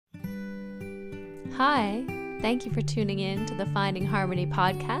Hi, thank you for tuning in to the Finding Harmony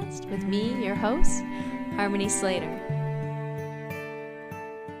podcast with me, your host, Harmony Slater.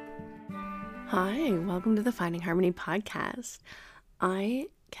 Hi, welcome to the Finding Harmony podcast. I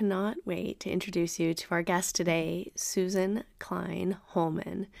cannot wait to introduce you to our guest today, Susan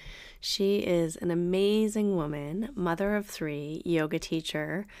Klein-Holmen. She is an amazing woman, mother of three, yoga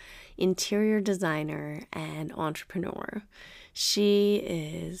teacher, interior designer, and entrepreneur. She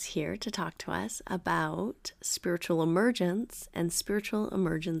is here to talk to us about spiritual emergence and spiritual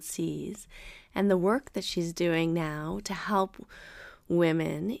emergencies and the work that she's doing now to help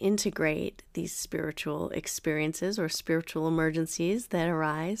women integrate these spiritual experiences or spiritual emergencies that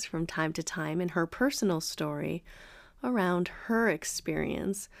arise from time to time in her personal story around her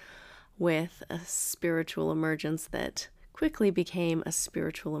experience with a spiritual emergence that quickly became a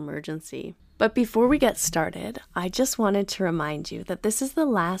spiritual emergency. But before we get started, I just wanted to remind you that this is the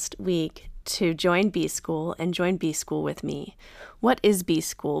last week to join B School and join B School with me. What is B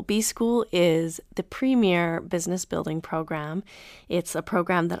School? B School is the premier business building program. It's a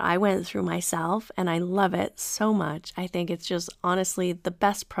program that I went through myself and I love it so much. I think it's just honestly the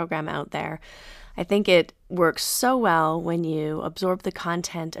best program out there. I think it works so well when you absorb the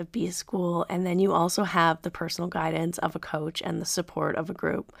content of B School and then you also have the personal guidance of a coach and the support of a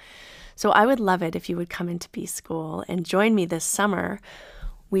group. So I would love it if you would come into B School and join me this summer.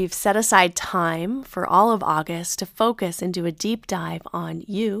 We've set aside time for all of August to focus and do a deep dive on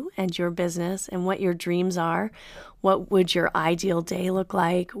you and your business and what your dreams are. What would your ideal day look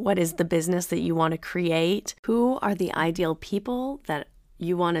like? What is the business that you want to create? Who are the ideal people that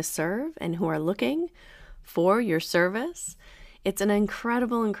you want to serve and who are looking for your service? It's an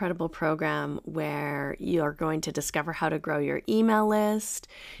incredible, incredible program where you are going to discover how to grow your email list.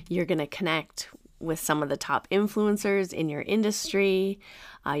 You're going to connect with some of the top influencers in your industry.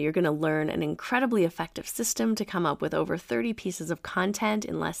 You're going to learn an incredibly effective system to come up with over 30 pieces of content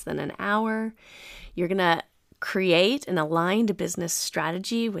in less than an hour. You're going to create an aligned business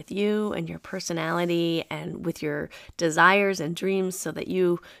strategy with you and your personality and with your desires and dreams so that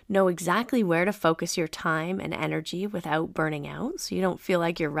you know exactly where to focus your time and energy without burning out, so you don't feel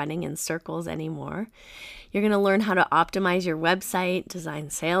like you're running in circles anymore. You're going to learn how to optimize your website, design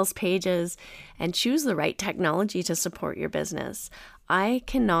sales pages, and choose the right technology to support your business. I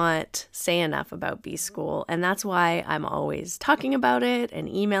cannot say enough about B School, and that's why I'm always talking about it and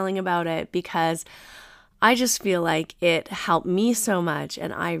emailing about it, because I just feel like it helped me so much,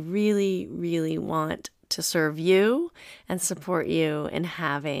 and I really, really want to serve you and support you in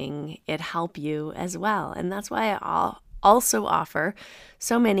having it help you as well. And that's why I'll also offer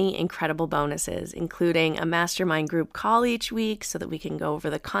so many incredible bonuses, including a mastermind group call each week so that we can go over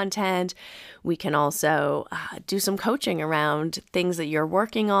the content. We can also do some coaching around things that you're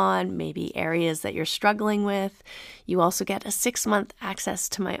working on, maybe areas that you're struggling with. You also get a 6-month access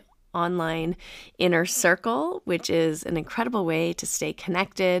to my online inner circle, which is an incredible way to stay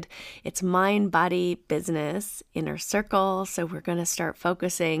connected. It's mind, body, business inner circle. So we're going to start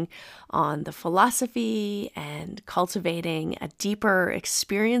focusing on the philosophy and cultivating a deeper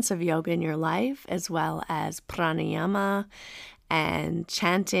experience of yoga in your life, as well as pranayama and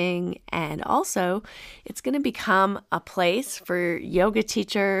chanting. And also, it's going to become a place for yoga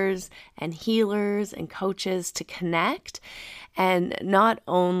teachers and healers and coaches to connect and not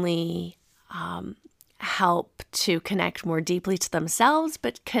only help to connect more deeply to themselves,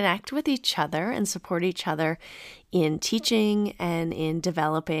 but connect with each other and support each other in teaching and in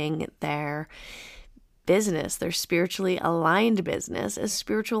developing their business, their spiritually aligned business as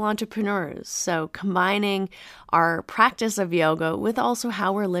spiritual entrepreneurs. So combining our practice of yoga with also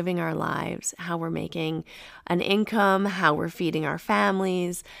how we're living our lives, how we're making an income, how we're feeding our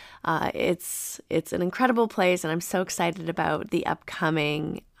families. It's an incredible place, and I'm so excited about the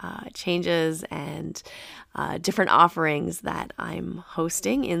upcoming changes and different offerings that I'm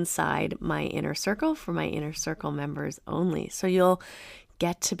hosting inside my inner circle for my inner circle members only. So you'll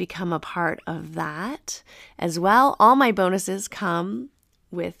get to become a part of that as well. All my bonuses come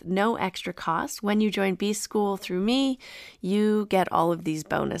with no extra cost. When you join B School through me, you get all of these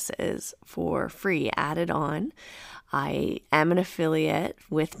bonuses for free added on. I am an affiliate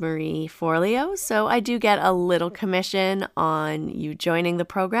with Marie Forleo, so I do get a little commission on you joining the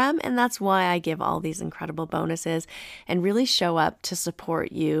program, and that's why I give all these incredible bonuses and really show up to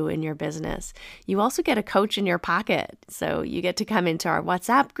support you in your business. You also get a coach in your pocket, so you get to come into our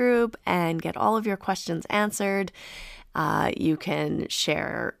WhatsApp group and get all of your questions answered. You can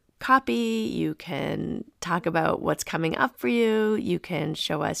share copy, you can talk about what's coming up for you, you can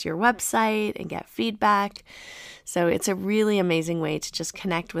show us your website and get feedback. So it's a really amazing way to just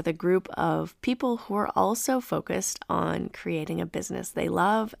connect with a group of people who are also focused on creating a business they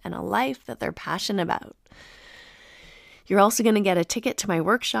love and a life that they're passionate about. You're also going to get a ticket to my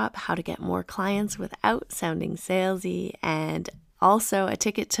workshop, How to Get More Clients Without Sounding Salesy, and also a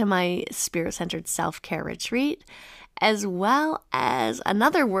ticket to my Spirit-Centered Self-Care Retreat, as well as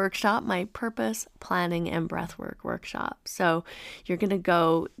another workshop, my Purpose, Planning, and Breathwork workshop. So you're going to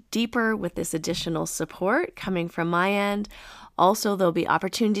go deeper with this additional support coming from my end. Also, there'll be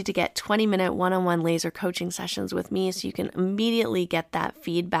opportunity to get 20-minute one-on-one laser coaching sessions with me so you can immediately get that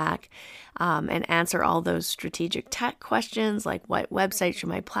feedback and answer all those strategic tech questions like what website should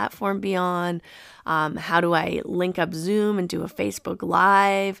my platform be on? How do I link up Zoom and do a Facebook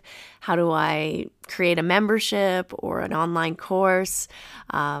Live? How do I create a membership or an online course?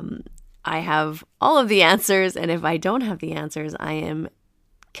 I have all of the answers, and if I don't have the answers, I am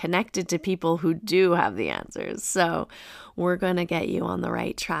connected to people who do have the answers. So we're going to get you on the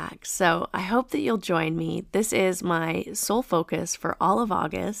right track. So I hope that you'll join me. This is my sole focus for all of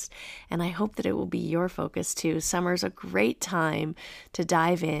August, and I hope that it will be your focus too. Summer's a great time to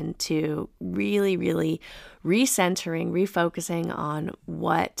dive into really, really recentering, refocusing on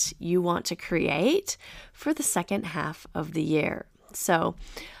what you want to create for the second half of the year. So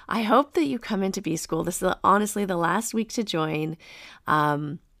I hope that you come into B-School. This is honestly the last week to join.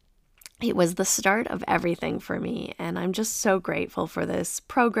 It was the start of everything for me, and I'm just so grateful for this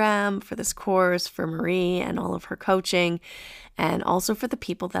program, for this course, for Marie and all of her coaching, and also for the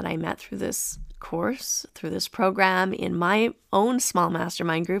people that I met through this course, through this program, in my own small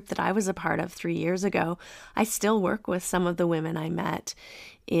mastermind group that I was a part of 3 years ago. I still work with some of the women I met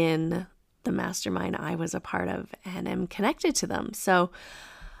in the mastermind I was a part of and am connected to them. So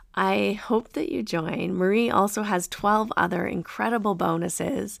I hope that you join. Marie also has 12 other incredible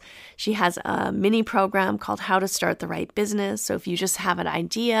bonuses. She has a mini program called How to Start the Right Business. So if you just have an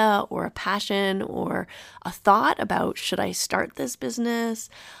idea or a passion or a thought about, should I start this business?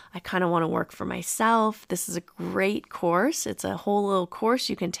 I kind of want to work for myself. This is a great course. It's a whole little course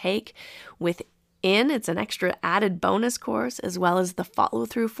you can take it's an extra added bonus course, as well as the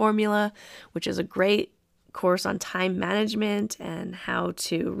follow-through formula, which is a great course on time management and how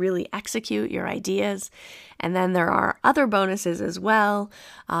to really execute your ideas. And then there are other bonuses as well,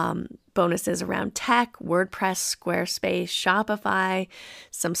 bonuses around tech, WordPress, Squarespace, Shopify,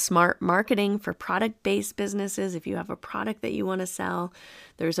 some smart marketing for product-based businesses. If you have a product that you want to sell,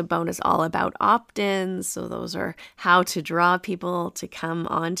 there's a bonus all about opt-ins. So those are how to draw people to come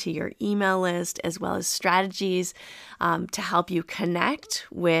onto your email list, as well as strategies to help you connect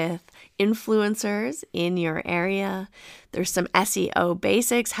with influencers in your area. There's some SEO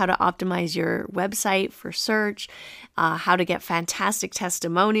basics, how to optimize your website for search, how to get fantastic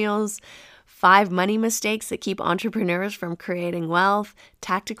testimonials, 5 money mistakes that keep entrepreneurs from creating wealth,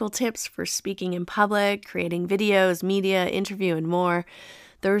 tactical tips for speaking in public, creating videos, media, interview, and more.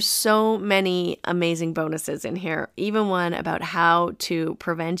 There's so many amazing bonuses in here, even one about how to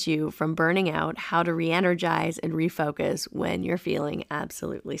prevent you from burning out, how to re-energize and refocus when you're feeling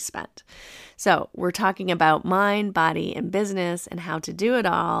absolutely spent. So we're talking about mind, body, and business, and how to do it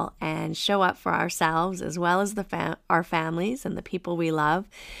all and show up for ourselves as well as our families and the people we love,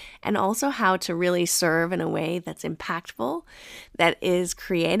 and also how to really serve in a way that's impactful, that is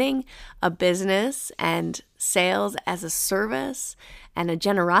creating a business and sales as a service and a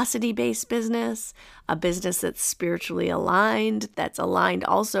generosity-based business, a business that's spiritually aligned, that's aligned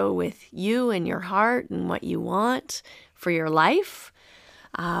also with you and your heart and what you want for your life.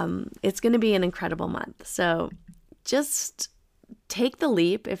 It's going to be an incredible month. So just take the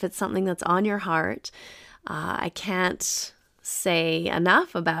leap if it's something that's on your heart. I can't say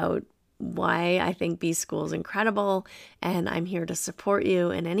enough about why I think B-School is incredible, and I'm here to support you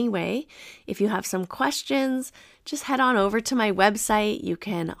in any way. If you have some questions, just head on over to my website. You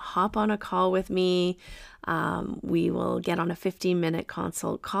can hop on a call with me. We will get on a 15-minute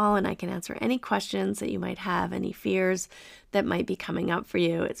consult call, and I can answer any questions that you might have, any fears that might be coming up for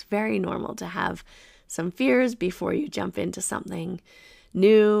you. It's very normal to have some fears before you jump into something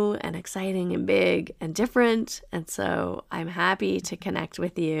new and exciting and big and different. And so I'm happy to connect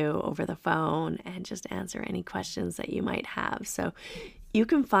with you over the phone and just answer any questions that you might have. So you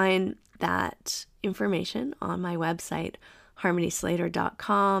can find that information on my website,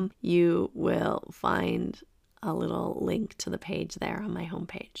 harmonyslater.com. You will find a little link to the page there on my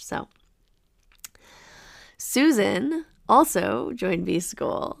homepage. So Susan also joined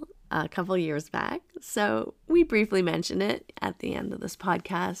B-School. a couple years back. So we briefly mentioned it at the end of this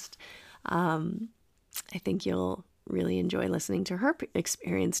podcast. I think you'll really enjoy listening to her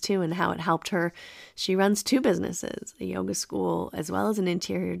experience too and how it helped her. She runs 2 businesses, a yoga school as well as an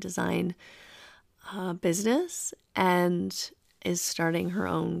interior design business, and is starting her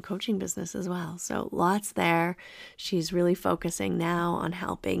own coaching business as well. So lots there. She's really focusing now on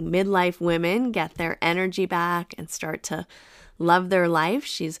helping midlife women get their energy back and start to love their life.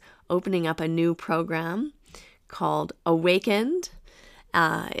 She's opening up a new program called Awakened.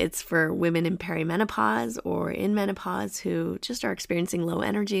 It's for women in perimenopause or in menopause who just are experiencing low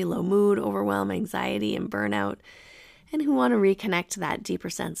energy, low mood, overwhelm, anxiety, and burnout, and who want to reconnect to that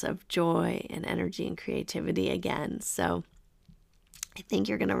deeper sense of joy and energy and creativity again. So I think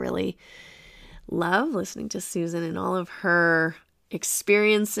you're going to really love listening to Susan and all of her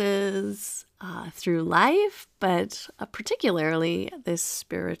experiences through life, but particularly this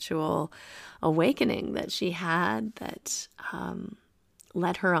spiritual awakening that she had that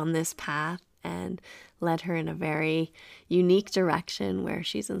led her on this path and led her in a very unique direction where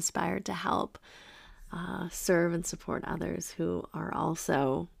she's inspired to help serve and support others who are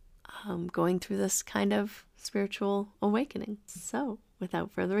also going through this kind of spiritual awakening. So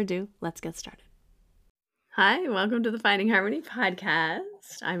without further ado, let's get started. Hi, welcome to the Finding Harmony podcast.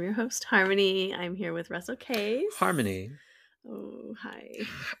 I'm your host, Harmony. I'm here with Russell Case. Harmony. Oh, hi.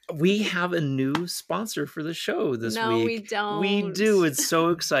 We have a new sponsor for the show this week. No, we don't. We do. It's so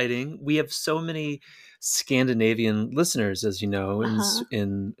exciting. We have so many Scandinavian listeners, as you know,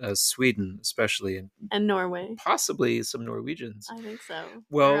 in Sweden, especially. And Norway. Possibly some Norwegians. I think so.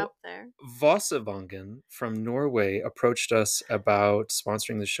 Well, they're up there. Vossevangen from Norway approached us about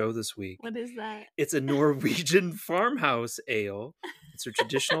sponsoring the show this week. What is that? It's a Norwegian farmhouse ale. It's a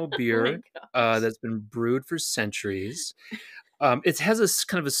traditional beer that's been brewed for centuries. It has a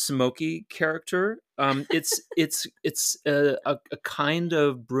kind of a smoky character. It's a kind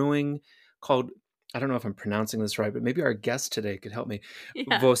of brewing called, I don't know if I'm pronouncing this right, but maybe our guest today could help me.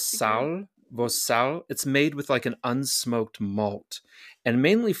 Yeah, Vossal. It's made with like an unsmoked malt and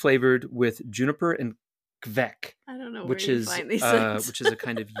mainly flavored with juniper and kvek. I don't know which where is you find these things. which is a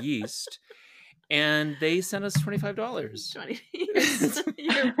kind of yeast. And they sent us $25. 20.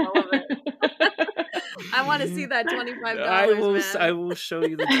 You're full of it. I want to see that $25, I will show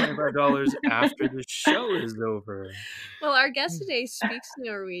you the $25 after the show is over. Well, our guest today speaks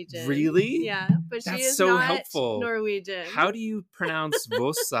Norwegian. Really? Yeah, but That's she is so not helpful. Norwegian. How do you pronounce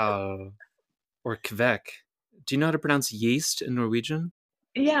Vossal or kvek? Do you know how to pronounce yeast in Norwegian?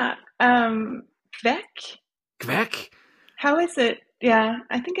 Yeah, kvek. Kvek? How is it? Yeah,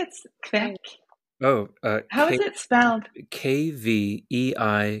 I think it's kvek. Oh, how is it spelled? Kveik,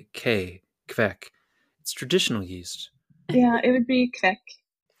 kvek. It's traditional yeast. Yeah, it would be kvek.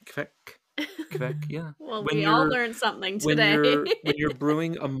 Kvek, yeah. Well, we all learned something today. When you're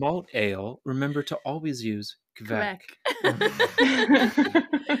brewing a malt ale, remember to always use kvek.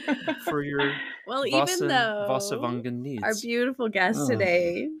 For your even though Vossevangen needs. Our beautiful guest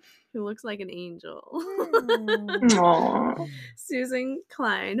today, who looks like an angel, Susan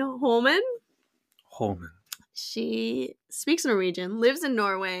Klein-Holmen. She speaks Norwegian, lives in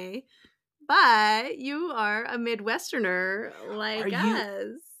Norway, but you are a Midwesterner like us.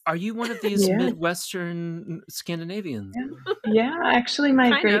 Are you one of these Midwestern Scandinavians? Yeah, actually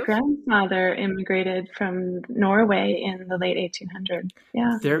my great-grandfather immigrated from Norway in the late 1800s.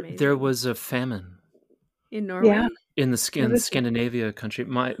 Yeah. There was a famine. In Norway? Yeah. In the Scandinavia country.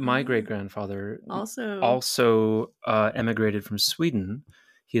 My great-grandfather also emigrated from Sweden.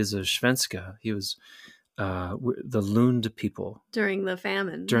 He is a Svenska. He was the Lund people. During the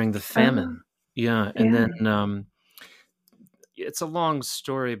famine. Yeah. And then it's a long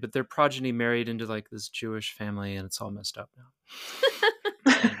story, but their progeny married into like this Jewish family and it's all messed up now.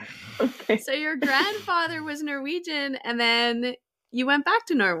 Okay. So your grandfather was Norwegian and then you went back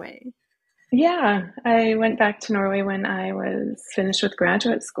to Norway. Yeah, I went back to Norway when I was finished with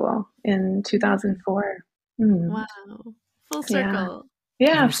graduate school in 2004. Wow. Full circle.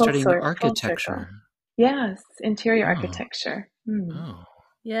 Yeah, full studying architecture. Yes, interior architecture. Oh.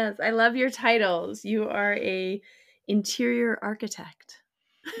 Yes, I love your titles. You are a interior architect.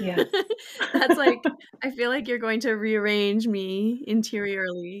 Yeah. That's like, I feel like you're going to rearrange me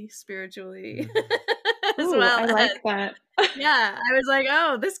interiorly, spiritually. I like that. Yeah, I was like,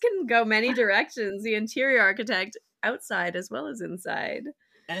 oh, this can go many directions. The interior architect outside as well as inside.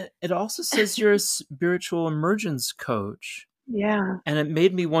 And it also says you're a spiritual emergence coach. Yeah. And it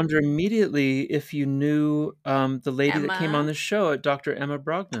made me wonder immediately if you knew the lady that came on the show, Dr. Emma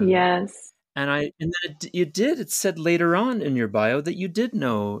Brogdon. Yes. and then you did. It said later on in your bio that you did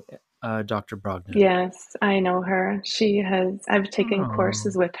know Dr. Brogdon. Yes, I know her. I've taken Oh.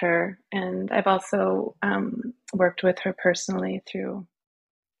 courses with her, and I've also worked with her personally through,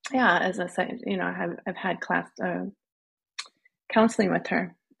 as I said, I've had class counseling with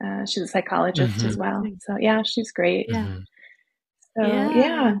her. She's a psychologist as well. So yeah, she's great. Yeah. So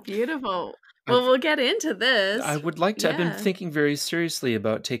yeah. Beautiful. Well, we'll get into this. I would like to. I've been thinking very seriously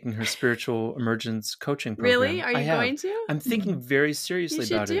about taking her spiritual emergence coaching program. Really? Are you going to? I'm thinking very seriously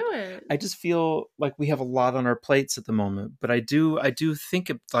about it. You should do it. I just feel like we have a lot on our plates at the moment, but I do think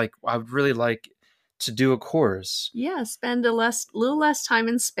it's like I would really like to do a course. Yeah, spend a little less time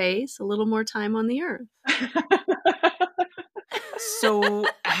in space, a little more time on the Earth. So,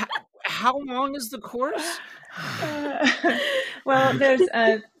 how long is the course? Well, there's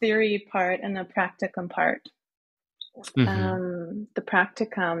a theory part and a practicum part. The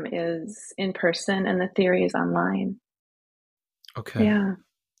practicum is in person and the theory is online. Okay. Yeah.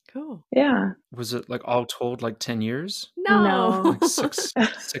 Cool. Yeah. Was it like all told like 10 years? No. Like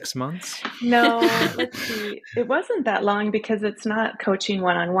six months? No, let's see. It wasn't that long because it's not coaching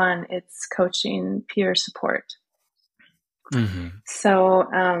one-on-one. It's coaching peer support. So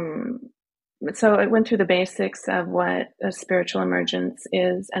it went through the basics of what a spiritual emergence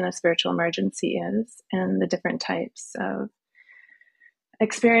is and a spiritual emergency is, and the different types of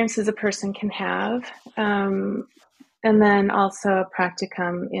experiences a person can have. And then also a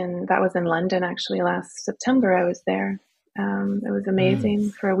practicum that was in London, actually, last September. I was there. It was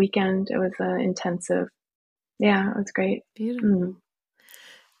amazing for a weekend. It was intensive. Yeah, it was great. Beautiful.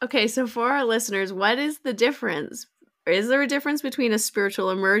 Okay, so for our listeners, what is the difference? Is there a difference between a spiritual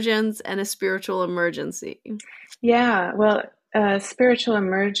emergence and a spiritual emergency? Yeah, well, spiritual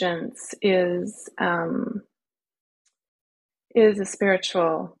emergence is a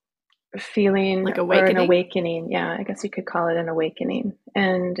spiritual feeling, like or an awakening. Yeah, I guess you could call it an awakening.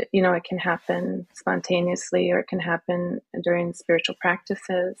 And, it can happen spontaneously, or it can happen during spiritual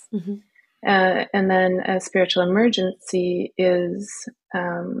practices. And then a spiritual emergency is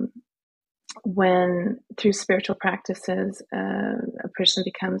when, through spiritual practices, a person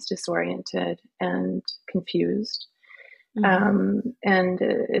becomes disoriented and confused. And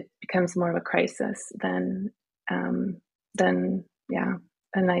it becomes more of a crisis than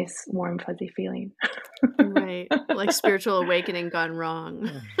a nice, warm, fuzzy feeling. Right. Like spiritual awakening gone wrong.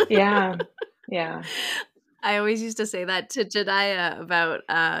 Yeah. I always used to say that to Jediah about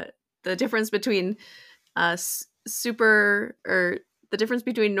the difference between the difference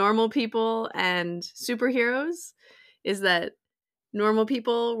between normal people and superheroes is that normal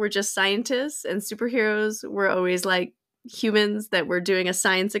people were just scientists and superheroes were always like humans that were doing a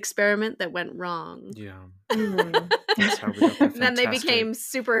science experiment that went wrong. Yeah. That's how we got the then they became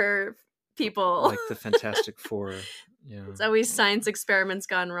super people. Like the Fantastic Four. Yeah. It's always science experiments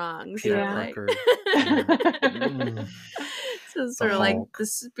gone wrong. Peter Parker. So sort of like the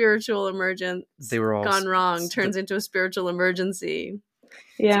spiritual emergence they were all gone wrong turns into a spiritual emergency.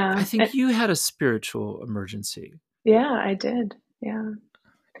 Yeah. I think you had a spiritual emergency. Yeah, I did. Yeah.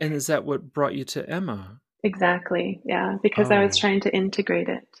 And is that what brought you to Emma? Exactly. Yeah. Because I was trying to integrate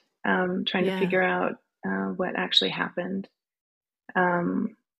it, trying to figure out what actually happened.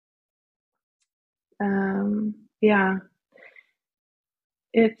 Yeah.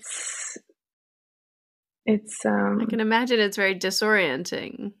 It's I can imagine it's very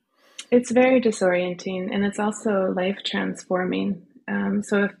disorienting. It's very disorienting, and it's also life transforming.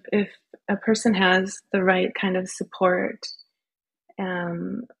 So if a person has the right kind of support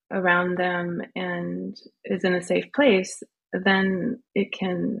around them and is in a safe place, then it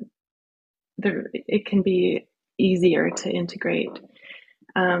can be easier to integrate.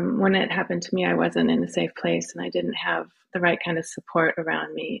 When it happened to me, I wasn't in a safe place, and I didn't have the right kind of support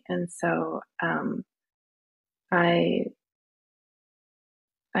around me, and so I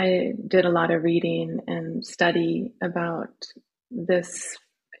did a lot of reading and study about this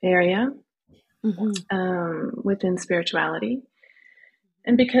area within spirituality.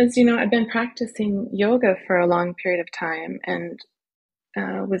 And because, I've been practicing yoga for a long period of time, and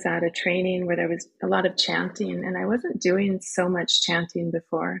was at a training where there was a lot of chanting, and I wasn't doing so much chanting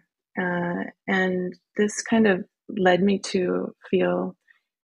before. And this kind of led me to feel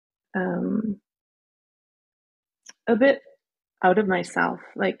a bit out of myself,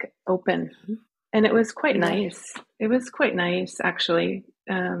 like open. And it was quite nice. It was quite nice, actually.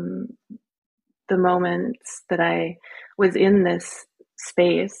 The moments that I was in this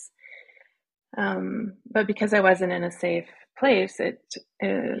space. But because I wasn't in a safe place, it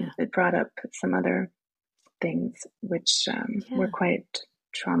brought up some other things which were quite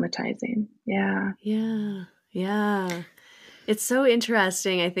traumatizing. Yeah. Yeah. Yeah. It's so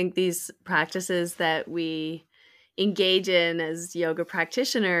interesting. I think these practices that we engage in as yoga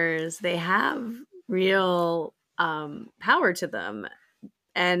practitioners, they have real power to them.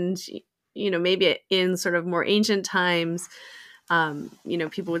 And, maybe in sort of more ancient times,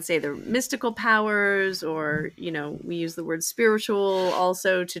 people would say they're mystical powers, or, we use the word spiritual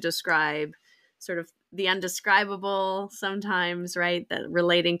also to describe sort of the undescribable sometimes, right? That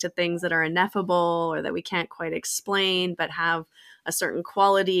relating to things that are ineffable or that we can't quite explain, but have a certain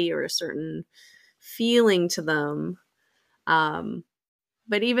quality or a certain feeling to them.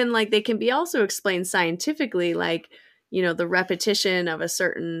 But even like they can be also explained scientifically, like, the repetition of a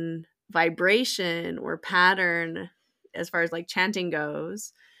certain vibration or pattern, as far as like chanting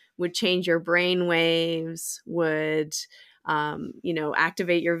goes, would change your brain waves, would,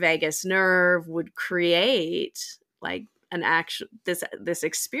 activate your vagus nerve, would create like an actual, this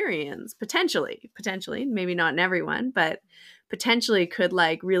experience, potentially, maybe not in everyone, but potentially could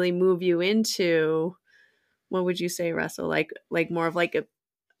like really move you into, what would you say, Russell? Like more of like a,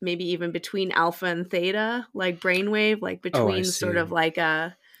 maybe even between alpha and theta, like brainwave, like between sort of like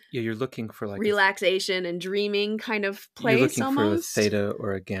a you're looking for like relaxation and dreaming kind of place. You're looking almost for a theta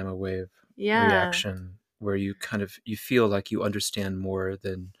or a gamma wave reaction where you kind of you feel like you understand more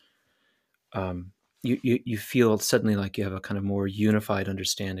than you feel suddenly like you have a kind of more unified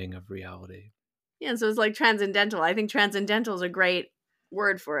understanding of reality. Yeah, so it's like transcendental. I think transcendental is a great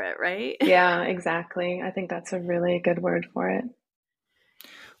word for it, right? Yeah, exactly. I think that's a really good word for it.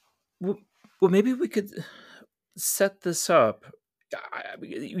 Well, maybe we could set this up.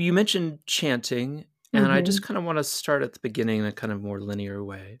 You mentioned chanting, and I just kind of want to start at the beginning in a kind of more linear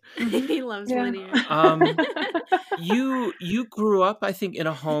way. He loves linear. You grew up, I think, in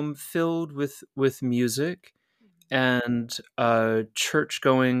a home filled with music and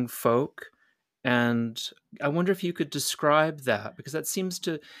church-going folk, and I wonder if you could describe that, because that seems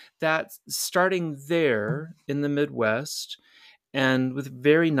to that starting there in the Midwest and with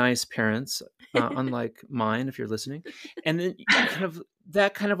very nice parents, unlike mine, if you're listening, and then kind of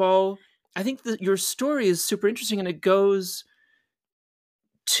that kind of all. I think that your story is super interesting, and it goes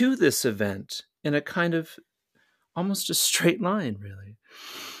to this event in a kind of almost a straight line, really.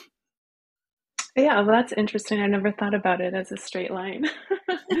 Yeah, well, that's interesting. I never thought about it as a straight line.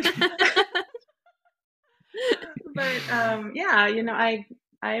 But yeah,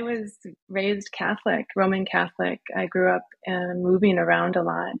 I was raised Catholic, Roman Catholic. I grew up moving around a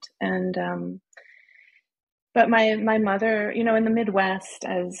lot, and but my mother, in the Midwest,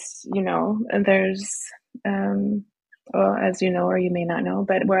 as you know, there's well, as you know, or you may not know,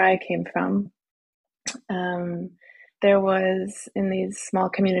 but where I came from, there was, in these small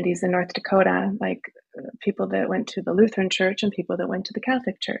communities in North Dakota, like people that went to the Lutheran church and people that went to the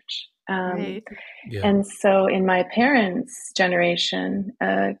Catholic church. Right. Yeah. And so in my parents' generation,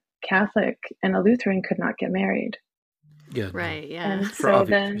 a Catholic and a Lutheran could not get married. Yeah. Right. Yeah. And For so obvious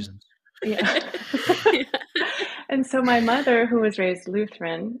then, reasons. yeah. And so my mother, who was raised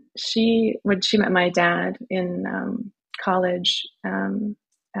Lutheran, when she met my dad in college, in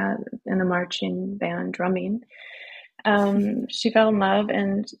the marching band drumming, she fell in love,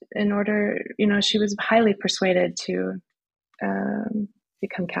 and in order, she was highly persuaded to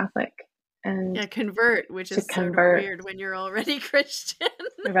become Catholic. And convert, which is sort of weird when you're already Christian.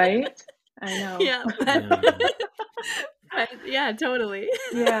 Right? I know. Yeah. But yeah, totally.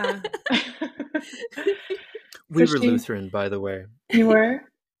 Yeah. We were Lutheran, by the way. You were?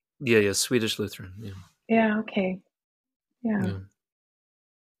 Yeah, Swedish Lutheran. Yeah. Yeah, okay. Yeah.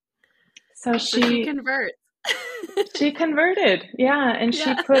 So she converts. She converted. Yeah. And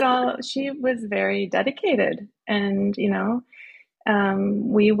she was very dedicated. And,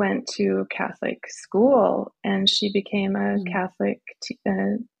 we went to Catholic school, and she became a Catholic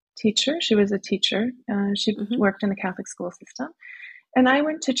teacher. She was a teacher. She worked in the Catholic school system. And I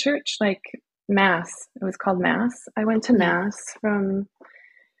went to church, like Mass. It was called Mass. I went to Mass from,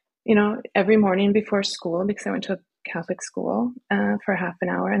 every morning before school, because I went to a Catholic school for half an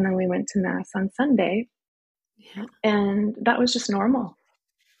hour. And then we went to Mass on Sunday. Yeah. And that was just normal.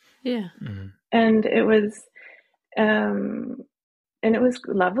 Yeah. Mm-hmm. And it was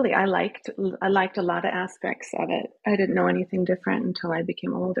lovely. I liked a lot of aspects of it. I didn't know anything different until I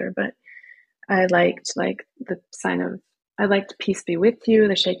became older, but I liked I liked peace be with you,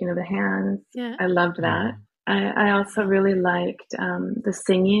 the shaking of the hands. Yeah. I loved that. I also really liked the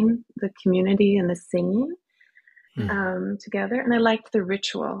singing, the community and the singing together. And I liked the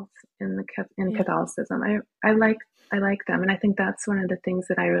rituals in Catholicism. I like them. And I think that's one of the things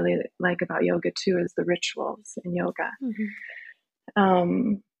that I really like about yoga too, is the rituals in yoga.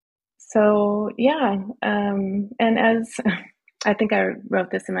 So yeah, and as I think I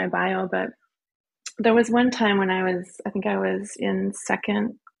wrote this in my bio, but there was one time when I think I was in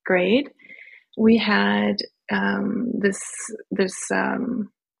second grade. We had this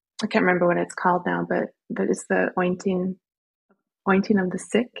I can't remember what it's called now, but it's the anointing of the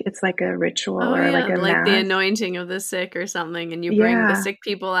sick. It's like a ritual Oh or yeah, like a like the mass. anointing of the sick or something, and you bring the Yeah, sick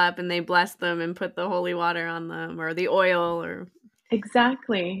people up and they bless them and put the holy water on them or the oil or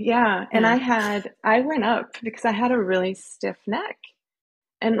exactly. Yeah. And yeah. I went up because I had a really stiff neck.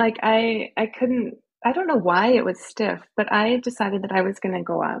 And like I couldn't, I don't know why it was stiff, but I decided that I was going to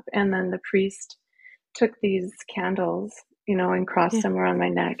go up. And then the priest took these candles, and crossed Yeah. them around my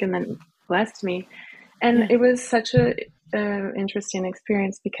neck and then blessed me. And Yeah. it was such a interesting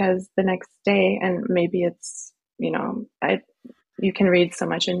experience because the next day, and maybe it's, you can read so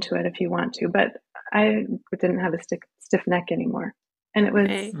much into it if you want to, but I didn't have a stiff neck anymore. And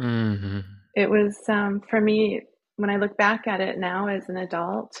Right. it was for me, when I look back at it now as an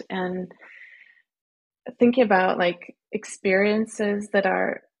adult and thinking about like experiences that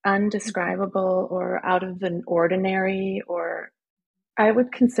are undescribable or out of the ordinary, or I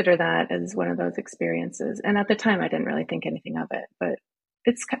would consider that as one of those experiences. And at the time I didn't really think anything of it, but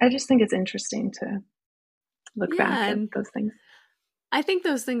I just think it's interesting to look back Yeah, at and those things. I think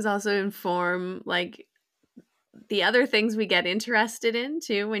those things also inform like the other things we get interested in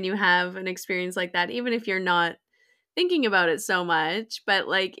too when you have an experience like that, even if you're not thinking about it so much, but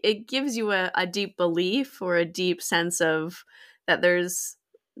like it gives you a deep belief or a deep sense of that there's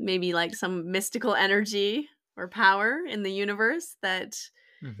maybe like some mystical energy or power in the universe that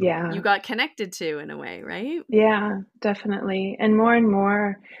you Yeah. got connected to in a way, right? Yeah, definitely. And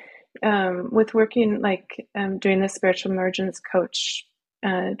more with working like doing the spiritual emergence coach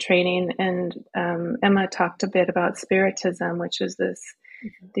training, and Emma talked a bit about spiritism, which is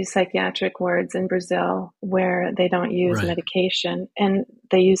these psychiatric wards in Brazil where they don't use Right. medication and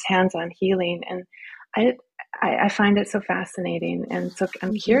they use hands-on healing. And I I find it so fascinating, and so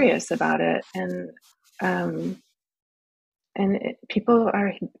I'm curious about it. Um, people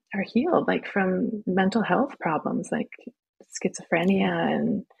are healed like from mental health problems like Yeah. schizophrenia,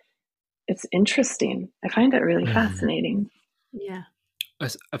 and it's interesting. I find it really Mhm. fascinating. Yeah.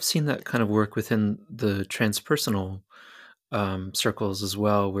 I've seen that kind of work within the transpersonal circles as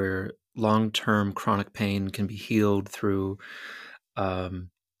well, where long-term chronic pain can be healed through um,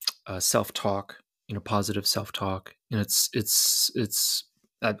 self-talk, positive self-talk. It's it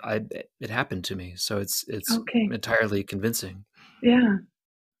happened to me, so it's Okay. entirely convincing. Yeah.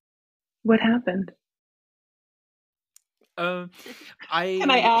 What happened? Um,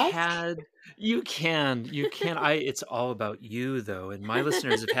 Can I I ask? had you can. It's all about you though, and my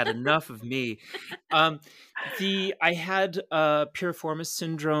listeners have had enough of me. Um, I had piriformis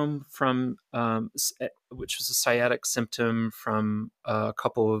syndrome from which was a sciatic symptom from a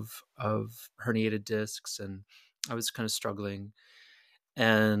couple of herniated discs, and I was kind of struggling.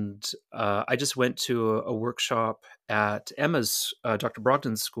 And I just went to a workshop at Emma's Dr.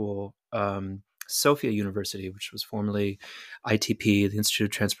 Brogdon's school, Sophia University, which was formerly ITP, the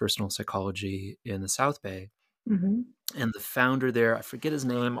Institute of Transpersonal Psychology in the South Bay. Mm-hmm. And the founder there, I forget his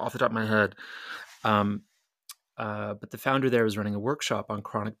name off the top of my head, um, but the founder there was running a workshop on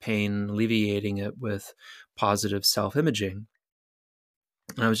chronic pain, alleviating it with positive self-imaging.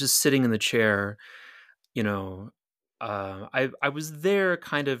 And I was just sitting in the chair, you know, I was there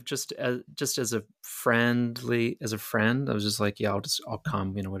kind of just as a friend. I was just like, yeah, I'll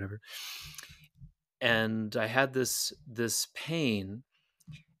come, whatever. And I had this pain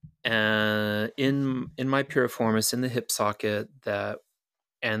in my piriformis in the hip socket,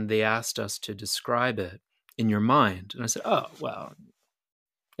 and they asked us to describe it in your mind. And I said, oh well,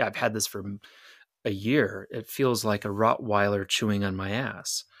 yeah, I've had this for a year. It feels like a Rottweiler chewing on my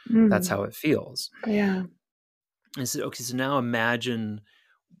ass. That's Mm. how it feels. Yeah. I said, okay, so now imagine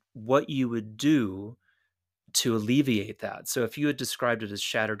what you would do to alleviate that. So if you had described it as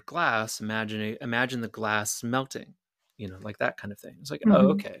shattered glass, imagine the glass melting, like that kind of thing. It's like, oh,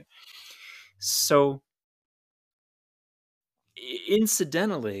 Mm-hmm. okay. So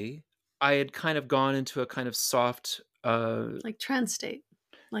incidentally, I had kind of gone into a kind of soft, Like trance state,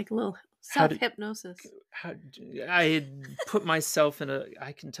 like a little how self did hypnosis. how I had put myself in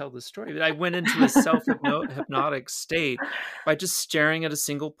I can tell the story, but I went into a self hypnotic state by just staring at a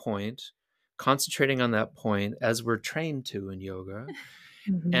single point, concentrating on that point as we're trained to in yoga,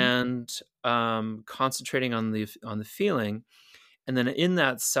 Mm-hmm. and concentrating on the feeling. And then in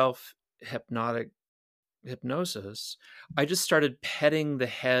that self hypnotic hypnosis, I just started petting the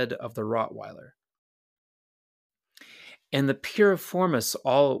head of the Rottweiler. And the piriformis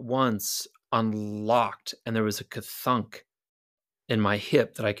all at once unlocked, and there was a kathunk in my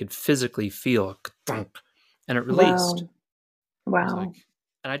hip that I could physically feel, kathunk, and it released. Wow. I was like,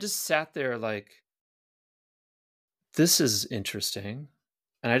 and I just sat there like, this is interesting.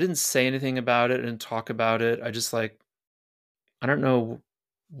 And I didn't say anything about it and talk about it. I just like, I don't know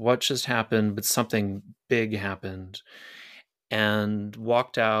what just happened, but something big happened. And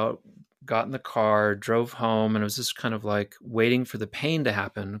walked out, got in the car, drove home, and I was just kind of like waiting for the pain to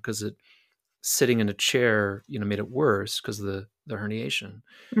happen because sitting in a chair, made it worse because of the herniation.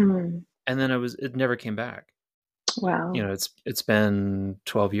 Mm. And then it never came back. Wow. It's been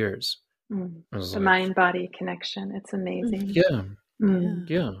 12 years. The mind-body connection. It's amazing. Yeah. Mm.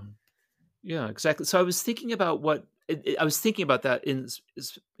 Yeah, exactly. So I was thinking about that in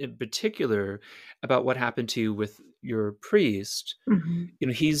particular about what happened to you with your priest. Mm-hmm.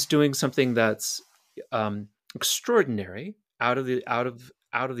 He's doing something that's extraordinary, out of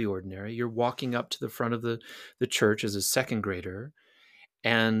the ordinary. You're walking up to the front of the church as a second grader,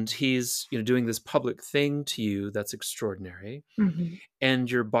 and he's doing this public thing to you that's extraordinary. Mm-hmm.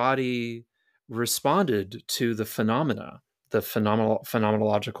 And your body responded to the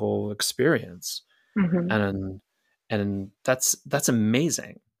phenomenological experience. Mm-hmm. And that's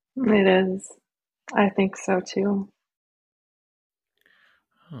amazing. It is. I think so too.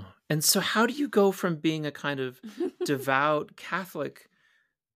 Oh. And so how do you go from being a kind of devout Catholic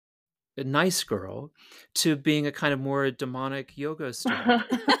nice girl to being a kind of more demonic yoga student?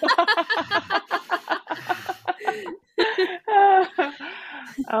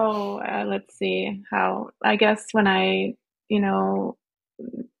 Let's see how. I guess when I,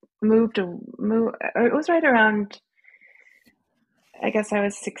 moved, it was right around, I guess I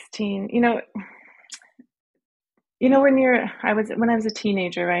was 16. When I was a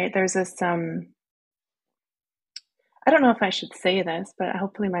teenager, right? There's this, I don't know if I should say this, but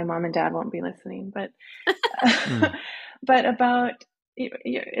hopefully my mom and dad won't be listening, but, but about,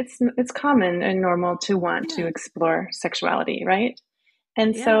 it's common and normal to want to explore sexuality, right?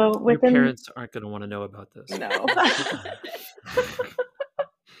 And so within... Your parents aren't going to want to know about this. No.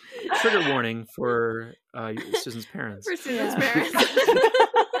 Trigger warning for Susan's parents. For Susan's parents.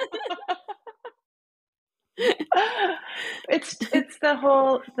 It's the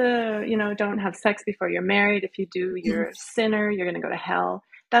whole, don't have sex before you're married. If you do, you're a sinner. You're going to go to hell.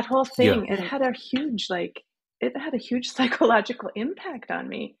 That whole thing, it had a huge psychological impact on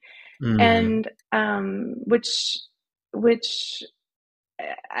me. And which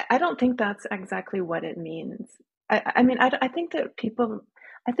I don't think that's exactly what it means. I think that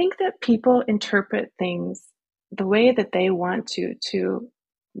people interpret things the way that they want to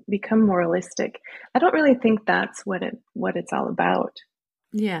become moralistic. I don't really think that's what it's all about.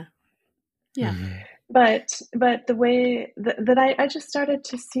 Yeah. But the way that I just started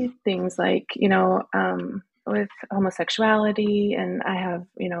to see things like, with homosexuality, and I have,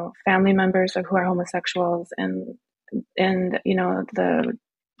 family members who are homosexuals, and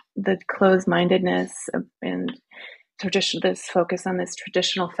the closed-mindedness and this focus on this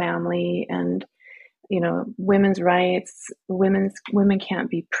traditional family, and women's rights. Women can't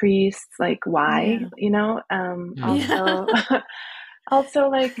be priests. Like, why? Also,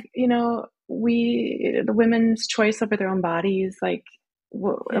 like, the women's choice over their own bodies, like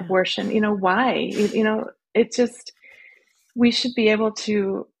abortion. Why? It just, we should be able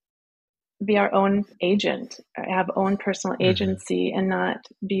to be our own agent, have own personal agency, and not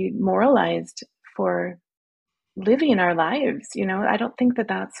be moralized for living our lives. I don't think that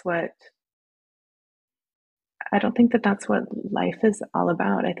that's what life is all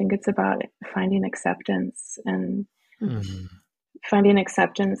about. I think it's about finding acceptance, and finding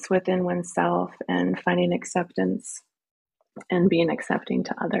acceptance within oneself, and finding acceptance and being accepting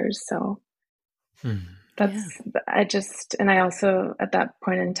to others. So I also, at that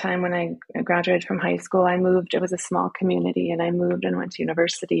point in time when I graduated from high school, I moved. It was a small community, and I moved and went to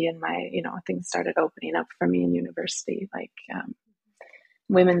university, and my, things started opening up for me in university, like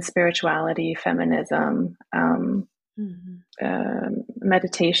women's spirituality, feminism,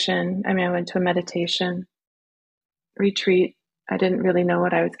 meditation. I went to a meditation retreat. I didn't really know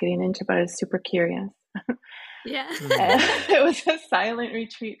what I was getting into, but I was super curious. Yeah. It was a silent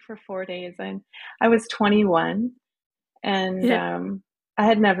retreat for 4 days, and I was 21, and I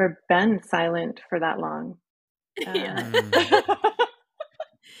had never been silent for that long.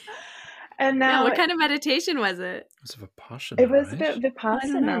 And now, what kind of meditation was it? It was Vipassana. It was right?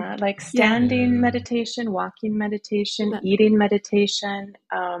 Vipassana, like standing meditation, walking meditation, eating meditation,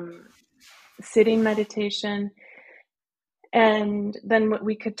 sitting meditation. And then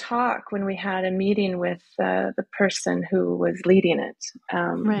we could talk when we had a meeting with the person who was leading it.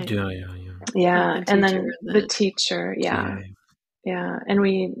 Right. Yeah. Like and then the teacher. Yeah. TA. Yeah. And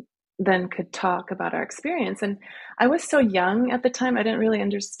we then could talk about our experience. And I was so young at the time, I didn't really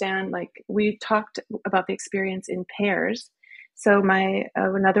understand. Like, we talked about the experience in pairs. So my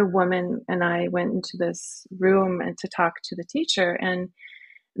another woman and I went into this room and to talk to the teacher. And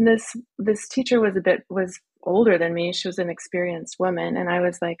this teacher was older than me. She was an experienced woman, and I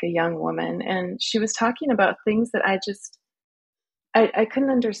was like a young woman. And she was talking about things that I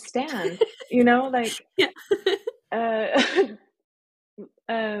couldn't understand. Like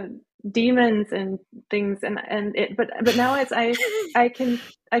demons and things, but now as I can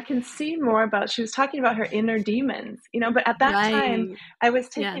see more about. She was talking about her inner demons, but at that time I was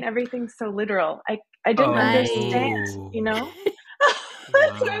taking everything so literal. I didn't understand,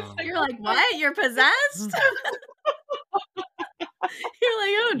 Wow. You're like, what? You're possessed? You're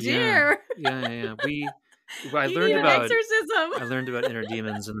like, oh dear. Yeah. I You learned need about an exorcism. I learned about inner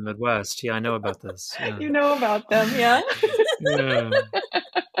demons in the Midwest. Yeah, I know about this. Yeah. You know about them, yeah. Yeah.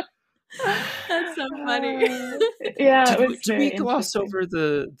 That's so funny. Yeah, Did we gloss over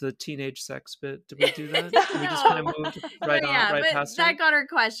the teenage sex bit? Did we do that? We just kind of moved right past that it? got her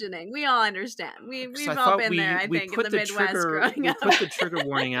questioning. We all understand. We've all been there, I think, in the Midwest growing up. We put the trigger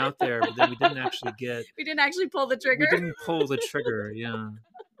warning out there, but then we didn't actually We didn't actually pull the trigger. We didn't pull the trigger, yeah.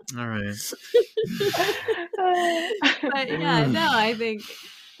 All right. But yeah, no, I think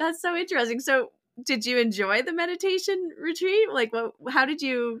that's so interesting. So did you enjoy the meditation retreat? Like, how did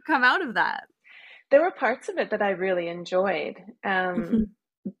you come out of that? There were parts of it that I really enjoyed,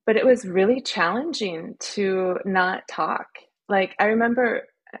 but it was really challenging to not talk. Like, I remember,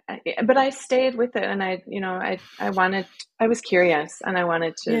 but I stayed with it, and I was curious, and I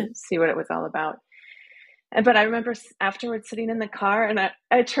wanted to see what it was all about. But I remember afterwards sitting in the car, and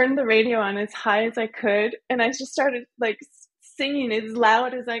I turned the radio on as high as I could, and I just started like singing as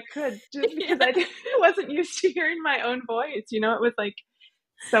loud as I could, just because I wasn't used to hearing my own voice. It was like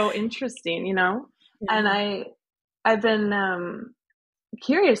so interesting, And I've been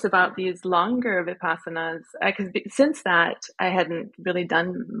curious about these longer vipassanas, because since that I hadn't really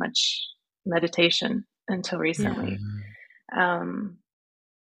done much meditation until recently.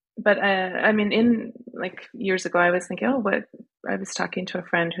 But I mean, in like years ago, I was thinking, I was talking to a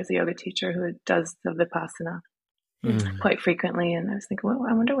friend who's a yoga teacher who does the vipassana quite frequently, and I was thinking, well,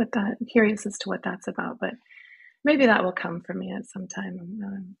 I wonder curious as to what that's about. But maybe that will come for me at some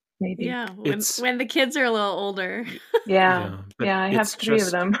time. Maybe. Yeah, when the kids are a little older. Yeah, I have 3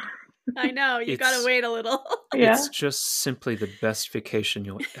 of them. I know, you gotta wait a little. It's just simply the best vacation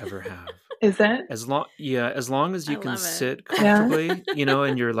you'll ever have. Is it? As long as you can sit comfortably,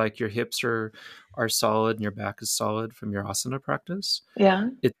 and your hips are solid and your back is solid from your asana practice. Yeah.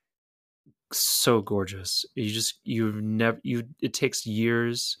 It's so gorgeous. It takes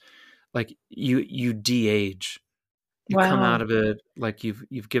years. Like you de-age. You come out of it like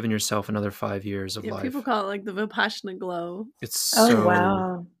you've given yourself another 5 years of life. People call it like the Vipassana glow. It's so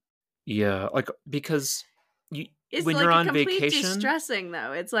wow. Yeah, like because it's when like you're on complete vacation, distressing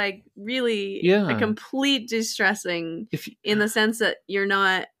though. It's like really a complete distressing in the sense that you're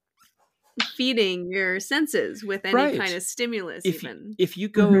not feeding your senses with any kind of stimulus. If you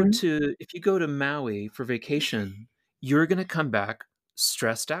go to Maui for vacation, you're gonna come back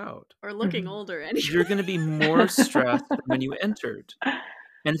stressed out or looking older. Anyway. You're gonna be more stressed than when you entered.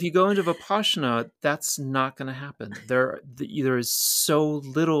 And if you go into Vipassana, that's not going to happen. There is so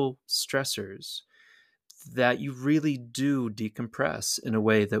little stressors that you really do decompress in a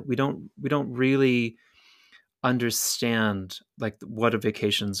way that we don't really understand, like what a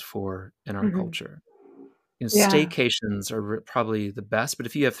vacation's for in our culture. Staycations are probably the best, but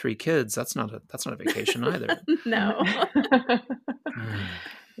if you have 3 kids, that's not a vacation either. No.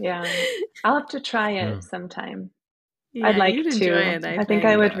 Yeah, I'll have to try it sometime. Yeah, I'd like to. Enjoy it, I think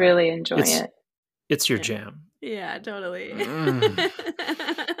I would really enjoy it. It's your jam. Yeah, totally.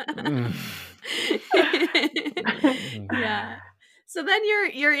 Yeah. So then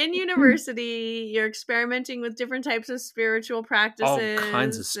you're in university, you're experimenting with different types of spiritual practices. All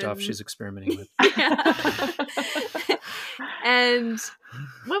kinds of stuff she's experimenting with. Yeah. And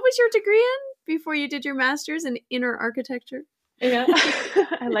what was your degree in before you did your master's in inner architecture? Yeah,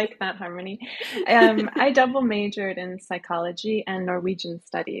 I like that harmony. I double majored in psychology and Norwegian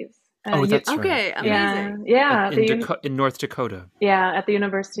studies. That's right. Okay, amazing. Yeah. In North Dakota. Yeah, at the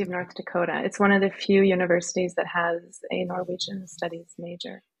University of North Dakota. It's one of the few universities that has a Norwegian studies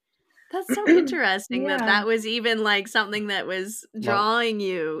major. That's so interesting that was even like something that was drawing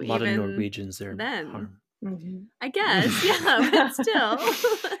you. A lot of Norwegians there. Then. I guess, yeah, but still,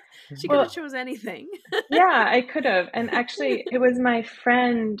 she could have chose anything. Yeah, I could have. And actually, it was my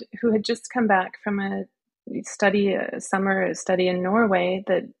friend who had just come back from a summer study in Norway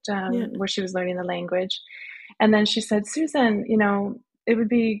that where she was learning the language. And then she said, Susan, it would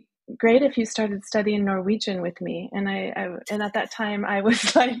be great if you started studying Norwegian with me. And and at that time I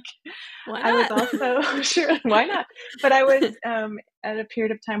was like, why not? I was also sure, why not? But I was at a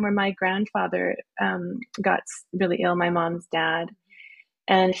period of time where my grandfather got really ill, my mom's dad,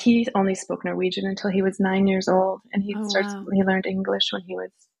 and he only spoke Norwegian until he was 9 years old, and he learned English when he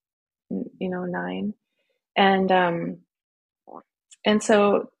was 9, and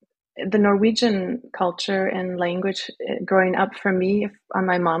so the Norwegian culture and language growing up for me on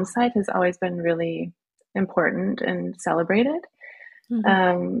my mom's side has always been really important and celebrated.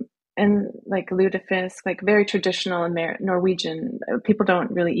 And like lutefisk, like very traditional Norwegian. People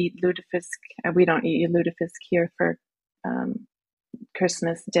don't really eat lutefisk. We don't eat lutefisk here for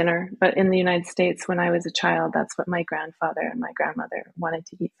Christmas dinner. But in the United States, when I was a child, that's what my grandfather and my grandmother wanted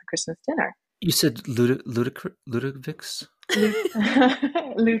to eat for Christmas dinner. You said lutefisk? Lutefisk.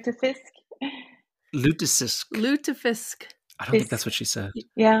 Lutefisk. Lutefisk. I don't think that's what she said.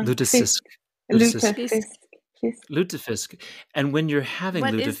 Yeah. Lutefisk. Lutefisk. And when you're having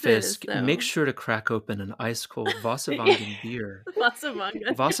lutefisk, make sure to crack open an ice cold Vassavagen beer.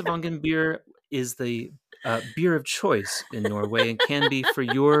 Vassavagen beer is the beer of choice in Norway and can be for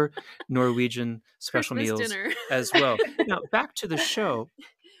your Norwegian special Christmas meals dinner as well. Now, back to the show.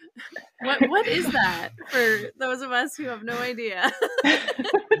 What is that for those of us who have no idea?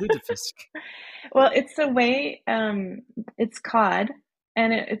 Lutefisk. Well, it's a way, it's cod,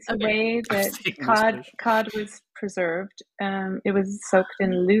 and it's a way that cod was preserved. It was soaked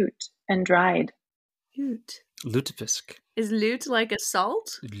in lute and dried. Lutefisk. Is lute like a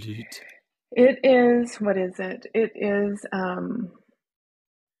salt? Lute. It is, what is it? It is,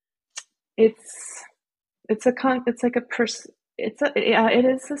 it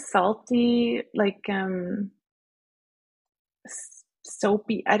is a salty, like,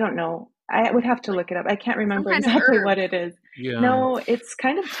 soapy, I don't know. I would have to look it up. I can't remember exactly what it is. Yeah. No, it's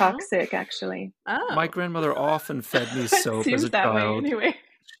kind of toxic, actually. Oh. My grandmother often fed me soap as a child. Anyway.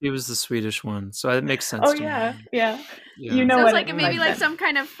 She was the Swedish one, so it makes sense to me. Yeah. Sounds like maybe like some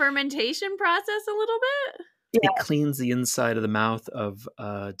kind of fermentation process a little bit? Yeah. It cleans the inside of the mouth of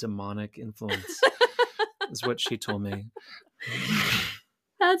demonic influence, is what she told me.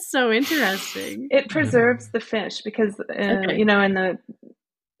 That's so interesting. It preserves the fish because, in the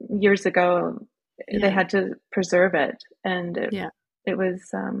years ago, they had to preserve it. And it was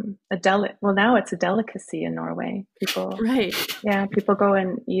now it's a delicacy in Norway. People, people go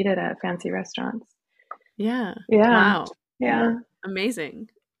and eat it at fancy restaurants. Yeah. Wow. Yeah. Amazing.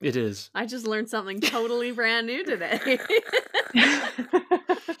 It is. I just learned something totally brand new today.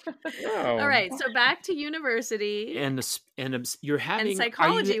 All right, so back to university and you're having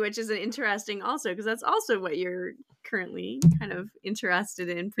psychology, which is an interesting also because that's also what you're currently kind of interested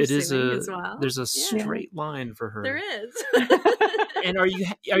in pursuing as well. There's a straight line for her. There is. And are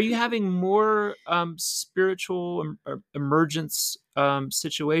you having more spiritual emergence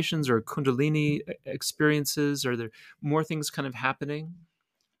situations or Kundalini experiences? Are there more things kind of happening?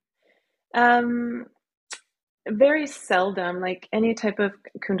 Very seldom, like any type of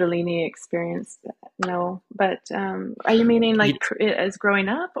Kundalini experience, no. But are you meaning like as growing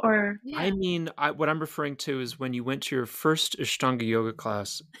up, or? I mean, what I'm referring to is when you went to your first Ashtanga yoga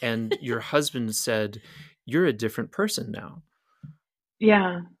class and your husband said, "You're a different person now."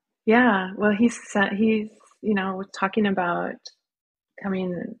 Yeah. Well, he's talking about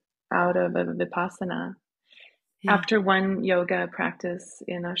coming out of a Vipassana after one yoga practice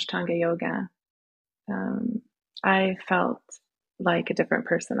in Ashtanga yoga. I felt like a different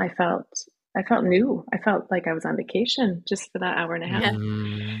person. I felt new. I felt like I was on vacation just for that hour and a half.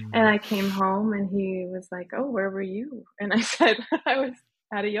 And I came home and he was like, "Oh, where were you?" And I said, "I was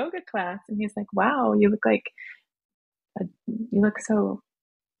at a yoga class." And he's like, "Wow, you look so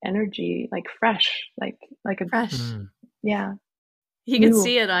energy, like fresh, like a fresh." Yeah. He could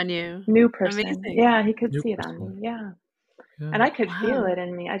see it on you. New person. Amazing. Yeah, he could see it on me. Yeah. And I could feel it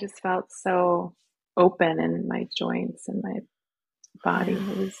in me. I just felt so open in my joints and my body.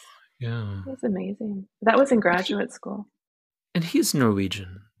 It was amazing. That was in graduate school. And he's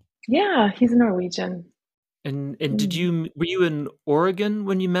Norwegian. Yeah, he's Norwegian. And were you in Oregon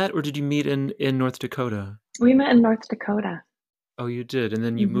when you met, or did you meet in North Dakota? We met in North Dakota. Oh, you did, and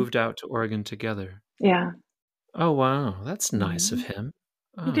then you moved out to Oregon together. Yeah. Oh, wow, that's nice of him.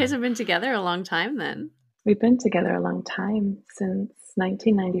 Oh. You guys have been together a long time then. We've been together a long time, since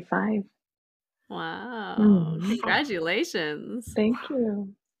 1995. Wow. Congratulations. Thank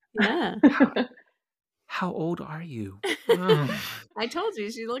you. Yeah. How old are you? Oh. I told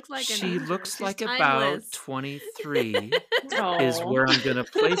you she looks like She an looks She's like timeless. about 23 is Oh. where I'm going to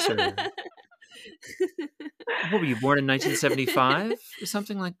place her. What were you, born in 1975 or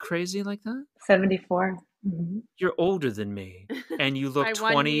something like crazy like that? 74. Mm-hmm. You're older than me, and you look By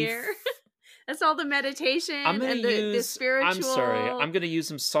 20. 1 year. That's all the meditation I'm gonna and the use. spiritual. I'm sorry. I'm gonna use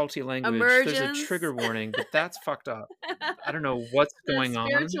some salty language. emergence. There's a trigger warning, but that's fucked up. I don't know what's going on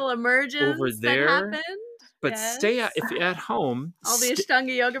spiritual emergence over there. that happened. But Yes. stay out if you're at home. All the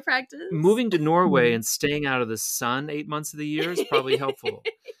Ashtanga yoga practice. Moving to Norway and staying out of the sun 8 months of the year is probably helpful.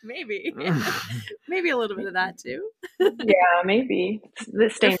 Maybe. Maybe a little bit of that too. Yeah, maybe.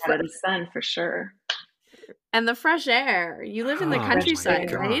 Staying out of the sun for sure. And the fresh air. You live in the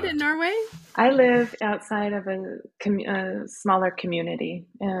countryside, right, in Norway? I live outside of a smaller community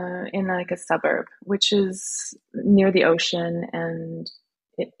in like a suburb, which is near the ocean, and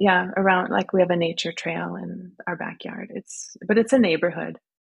around, like, we have a nature trail in our backyard. But it's a neighborhood.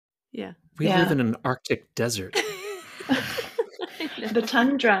 Yeah. We live in an Arctic desert. The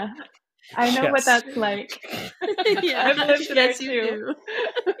tundra. I know what that's like. Yeah, I've lived there too. Do.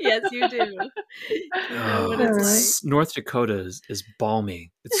 Yes, you do. You know what it's like. North Dakota is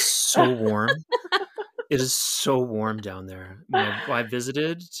balmy. It's so warm. It is so warm down there. When I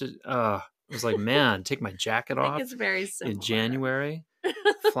visited, I was like, man, take my jacket off. It's very similar. In January,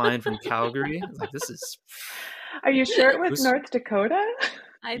 flying from Calgary. I was like, this is. Are you sure it was North Dakota?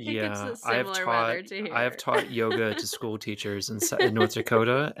 I think it's a similar weather to here. I have taught yoga to school teachers in North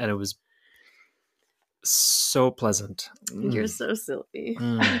Dakota, and it was so pleasant. You're so silly.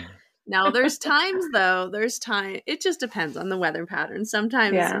 Now, there's times, though. It just depends on the weather pattern.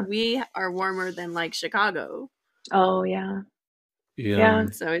 Sometimes we are warmer than, like, Chicago. Oh, yeah. Yeah.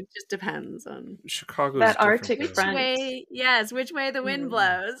 So it just depends on Chicago. That Arctic front. Which way the wind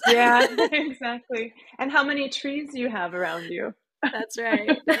blows. Yeah, exactly. And how many trees you have around you. That's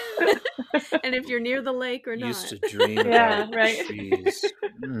right. And if you're near the lake or not. Used to dream about trees.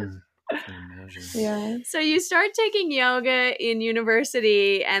 I can imagine. Yeah. So you start taking yoga in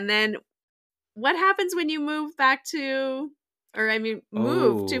university, and then what happens when you move back to,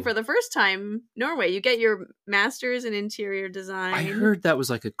 move to, for the first time, Norway? You get your master's in interior design. I heard that was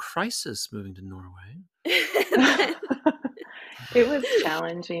like a crisis moving to Norway. It was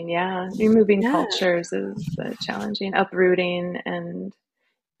challenging, yeah. Removing cultures is challenging, uprooting, and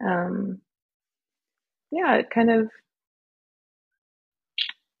it kind of,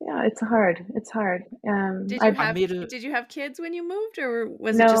 it's hard. It's hard. Did you have kids when you moved, or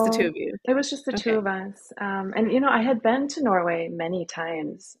was it just the two of you? It was just the two of us. And I had been to Norway many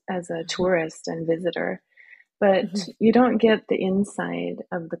times as a tourist and visitor, but you don't get the inside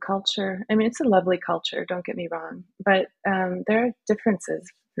of the culture. I mean, it's a lovely culture, don't get me wrong, but there are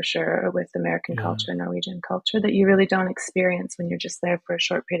differences for sure with American culture, Norwegian culture, that you really don't experience when you're just there for a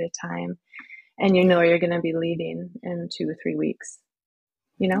short period of time, and you're going to be leaving in 2 or 3 weeks.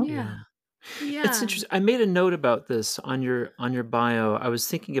 Yeah. It's interesting. I made a note about this on your bio. I was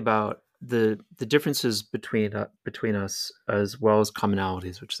thinking about the differences between us as well as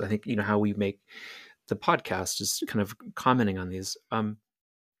commonalities, which is, I think, how we make the podcast is kind of commenting on these. And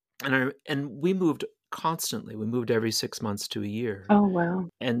we moved constantly. We moved every 6 months to a year. Oh, wow.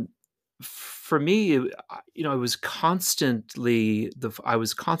 And for me, I was constantly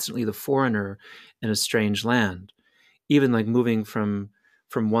the foreigner in a strange land. Even like moving from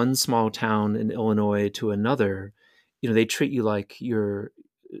one small town in Illinois to another, they treat you like you're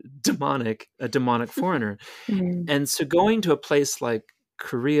a demonic foreigner. And so going to a place like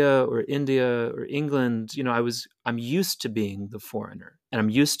Korea or India or England, I'm used to being the foreigner, and I'm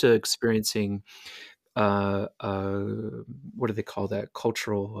used to experiencing what do they call that?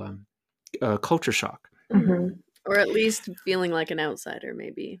 Culture shock. Or at least feeling like an outsider,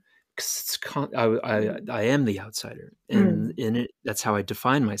 maybe. I am the outsider, and that's how I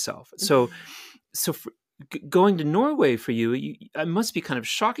define myself. So going to Norway for you, it must be kind of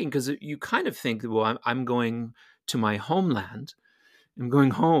shocking, because you kind of think, well, I'm going to my homeland, I'm going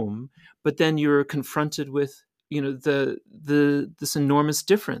home, but then you're confronted with this enormous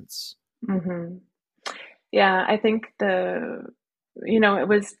difference. Yeah, I think it's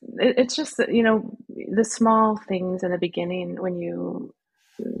just the small things in the beginning when you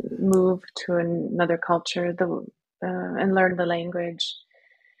move to another culture, and learn the language.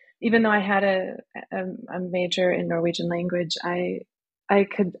 Even though I had a major in Norwegian language, I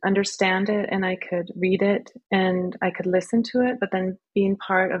could understand it, and I could read it, and I could listen to it, but then being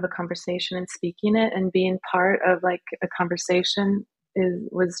part of a conversation and speaking it and being part of like a conversation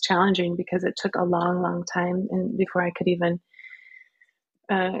was challenging because it took a long time and before I could even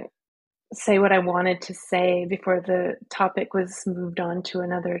say what I wanted to say before the topic was moved on to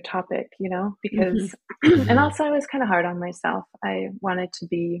another topic, because, and also I was kind of hard on myself. I wanted to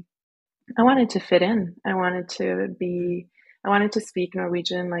fit in. I wanted to speak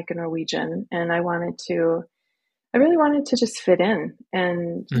Norwegian like a Norwegian, and I really wanted to just fit in,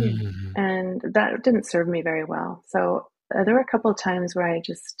 and that didn't serve me very well. So there were a couple of times where I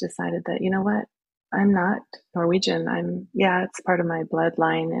just decided that, you know what, I'm not Norwegian. It's part of my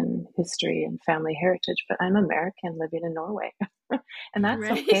bloodline and history and family heritage, but I'm American living in Norway. And that's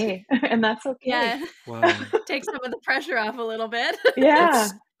okay. And that's okay. Yeah. Wow. Take some of the pressure off a little bit. Yeah.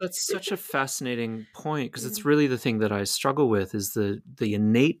 That's such a fascinating point, because it's really the thing that I struggle with is the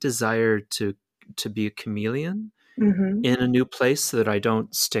innate desire to be a chameleon in a new place so that I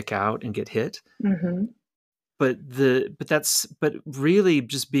don't stick out and get hit. But really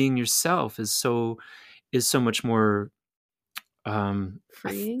just being yourself is so much more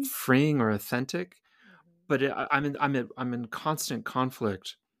freeing or authentic. But I'm in constant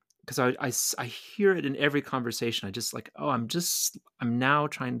conflict because I hear it in every conversation. I just I'm just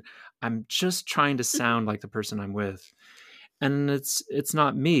trying to sound like the person I'm with, and it's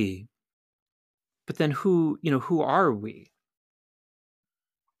not me. But then who are we?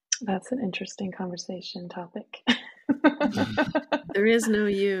 That's an interesting conversation topic. There is no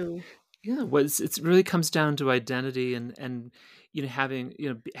you. Yeah, well, it really comes down to identity and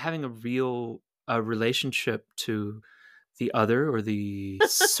having a real relationship to the other or the.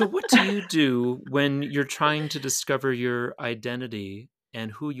 So what do you do when you're trying to discover your identity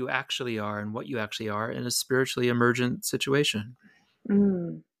and who you actually are and what you actually are in a spiritually emergent situation?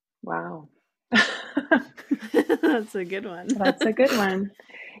 Wow. That's a good one. That's a good one.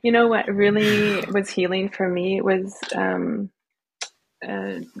 You know what really was healing for me was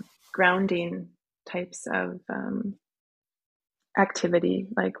grounding types of activity,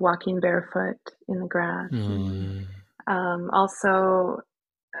 like walking barefoot in the grass. Also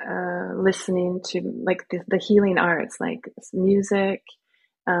listening to like the healing arts, like music,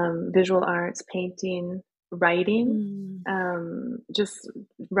 visual arts, painting, writing, just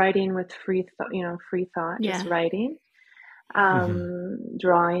writing with free thought, just writing,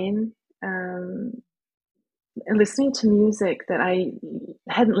 drawing, and listening to music that I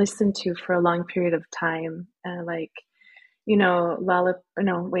hadn't listened to for a long period of time, like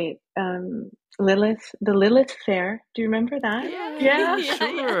Lilith, the Lilith Fair. Do you remember that? Yeah.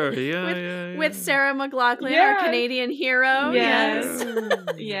 Sure. With Sarah McLachlan, our Canadian hero. Yes.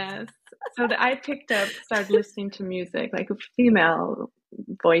 So I started listening to music, like female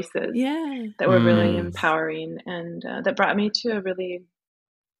voices that were really empowering, and that brought me to a really,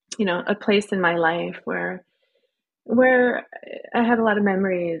 a place in my life where I had a lot of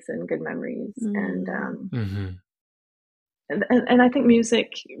memories and good memories, and I think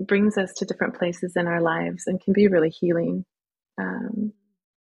music brings us to different places in our lives and can be really healing. And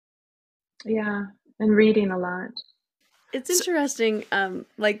reading a lot. It's interesting,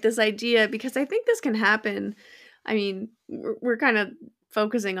 like this idea, because I think this can happen. I mean, we're kind of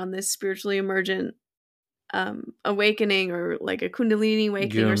focusing on this spiritually emergent awakening, or like a Kundalini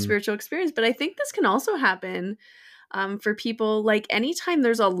awakening or spiritual experience, but I think this can also happen for people, like anytime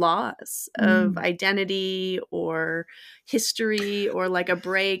there's a loss of identity or history, or like a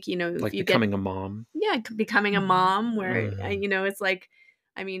break, like becoming a mom. Yeah, becoming a mom, where it's like,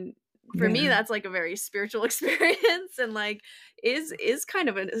 I mean, for me, that's like a very spiritual experience, and like is kind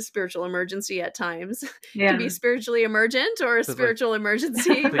of a spiritual emergency at times. It can be spiritually emergent or a spiritual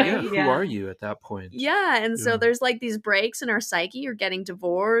emergency. But right? who are you at that point? Yeah, and so there's like these breaks in our psyche, or getting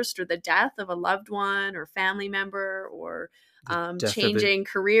divorced, or the death of a loved one or family member, or changing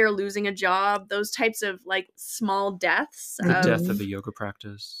career, losing a job, those types of like small deaths. The death of a yoga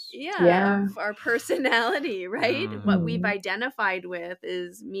practice. Of our personality, right? What we've identified with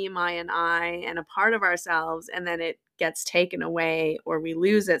is me, my, and I, and a part of ourselves, and then it gets taken away, or we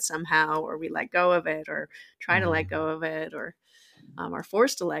lose it somehow, or we let go of it, or try to let go of it, or are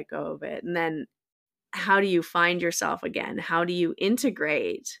forced to let go of it. And then how do you find yourself again? How do you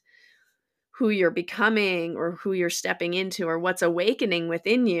integrate who you're becoming, or who you're stepping into, or what's awakening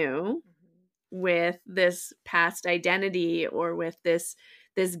within you with this past identity, or with this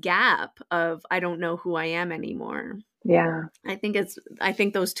gap of, I don't know who I am anymore. Yeah. I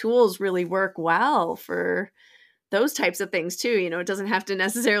think those tools really work well for those types of things too. It doesn't have to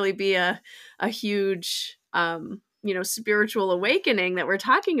necessarily be a huge, spiritual awakening that we're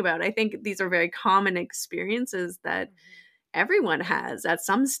talking about. I think these are very common experiences that everyone has at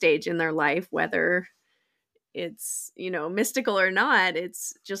some stage in their life, whether it's, mystical or not,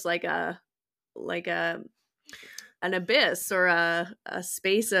 it's just like an abyss or a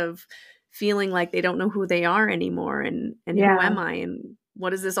space of feeling like they don't know who they are anymore, and who am I, and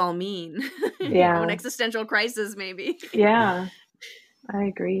what does this all mean? Yeah. An existential crisis, maybe. Yeah, I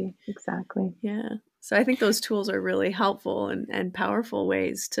agree. Exactly. Yeah. So I think those tools are really helpful and powerful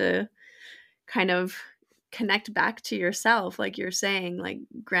ways to kind of connect back to yourself, like you're saying, like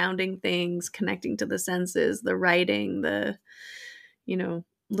grounding things, connecting to the senses, the writing, the,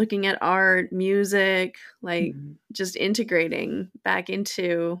 looking at art, music, like just integrating back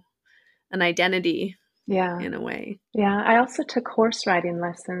into an identity. Yeah. In a way. Yeah. I also took horse riding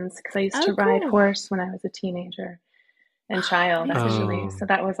lessons because I used to ride horse when I was a teenager and child, actually. So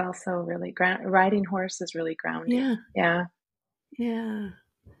that was also really riding horse is really grounding. Yeah.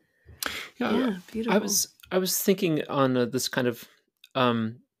 Beautiful. I was thinking on this kind of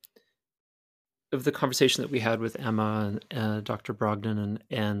the conversation that we had with Emma and Dr. Brogdon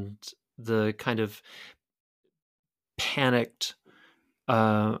and the kind of panicked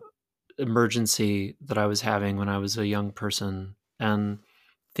emergency that I was having when I was a young person, and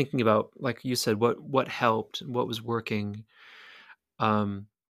thinking about, like you said, what helped, what was working. I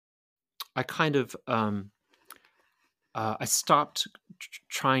kind of I stopped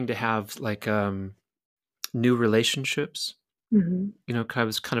trying to have like new relationships. I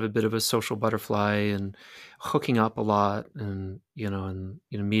was kind of a bit of a social butterfly and hooking up a lot, and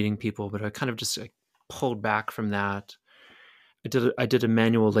meeting people, but I kind of just pulled back from that. I did a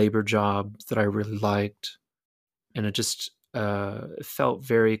manual labor job that I really liked, and it just felt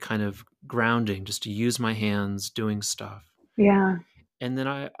very kind of grounding, just to use my hands doing stuff. Yeah. And then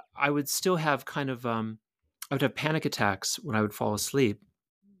I would still have kind of I would have panic attacks when I would fall asleep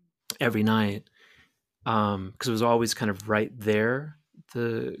every night, because it was always kind of right there,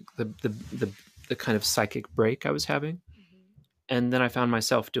 the kind of psychic break I was having. And then I found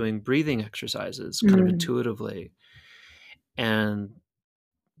myself doing breathing exercises kind of intuitively, and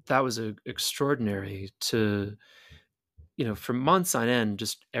that was extraordinary to, for months on end,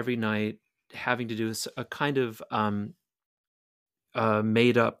 just every night having to do a kind of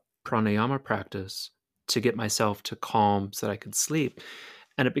made up pranayama practice to get myself to calm so that I could sleep.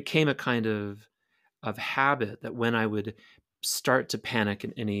 And it became a kind of habit that when I would start to panic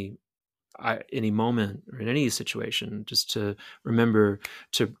in any moment or in any situation, just to remember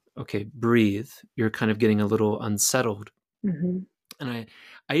to, okay, breathe. You're kind of getting a little unsettled. And I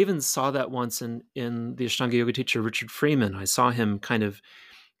even saw that once in the Ashtanga yoga teacher, Richard Freeman. I saw him kind of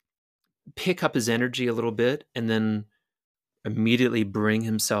pick up his energy a little bit and then immediately bring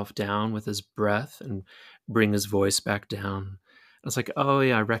himself down with his breath and bring his voice back down. I was like, oh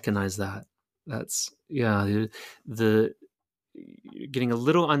yeah, I recognize that. That's, yeah, the getting a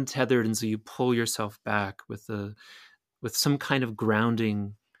little untethered, and so you pull yourself back with some kind of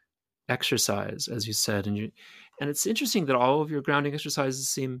grounding exercise, as you said. And it's interesting that all of your grounding exercises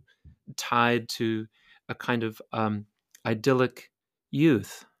seem tied to a kind of idyllic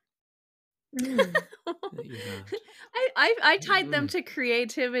youth. I tied them to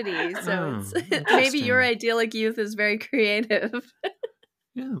creativity, so it's maybe your idyllic youth is very creative.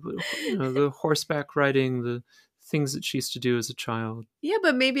 Yeah, but the horseback riding, the things that she used to do as a child. Yeah,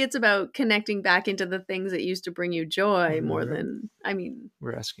 but maybe it's about connecting back into the things that used to bring you joy more than,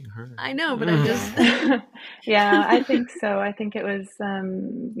 we're asking her. I know, but I'm just yeah, I think so. I think it was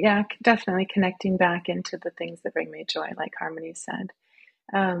definitely connecting back into the things that bring me joy, like Harmony said.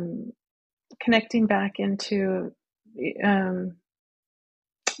 Connecting back into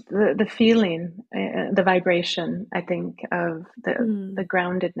the feeling, the vibration, I think, of the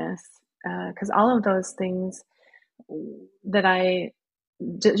groundedness, because all of those things that I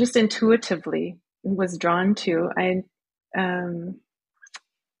just intuitively was drawn to,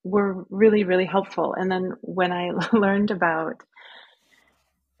 were really, really helpful. And then when I learned about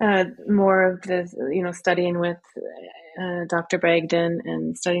more of this, studying with Dr. Bragdon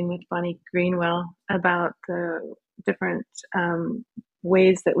and studying with Bonnie Greenwell about the different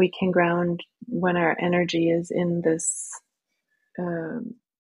ways that we can ground when our energy is in this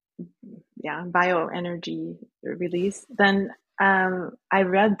bioenergy release, then I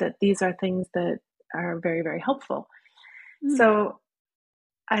read that these are things that are very, very helpful. So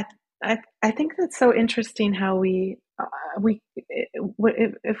I think that's so interesting how we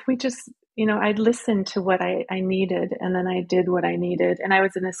if we just, I'd listened to what I needed, and then I did what I needed, and I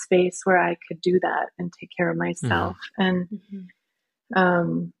was in a space where I could do that and take care of myself. And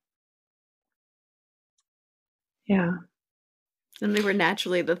and they were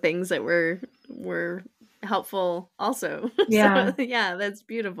naturally the things that were helpful also. Yeah. So yeah, that's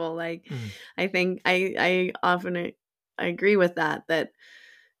beautiful. Like, I think I often I agree with that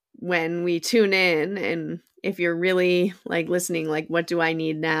when we tune in, and if you're really like listening, like, what do I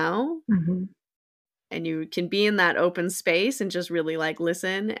need now? Mm-hmm. And you can be in that open space and just really like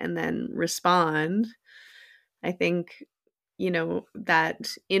listen and then respond. I think,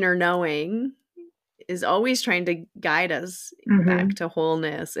 that inner knowing is always trying to guide us Mm-hmm. back to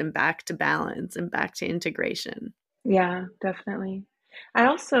wholeness and back to balance and back to integration. Yeah, definitely. I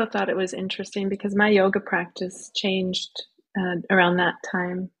also thought it was interesting because my yoga practice changed around that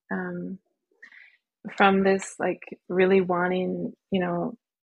time, from this like really wanting,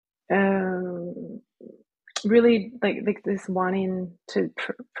 really like this wanting to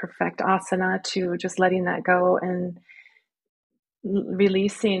perfect asana, to just letting that go and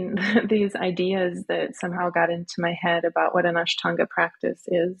releasing these ideas that somehow got into my head about what an Ashtanga practice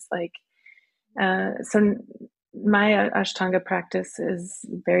is like. So my Ashtanga practice is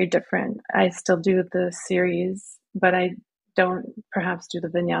very different. I still do the series, but I don't perhaps do the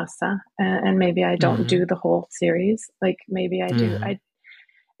vinyasa, and maybe I don't do the whole series. Like maybe I do.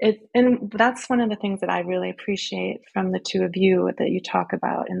 And that's one of the things that I really appreciate from the two of you that you talk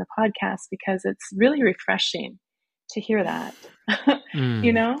about in the podcast, because it's really refreshing to hear that.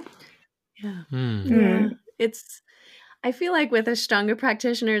 You know? Yeah. Mm. I feel like with Ashtanga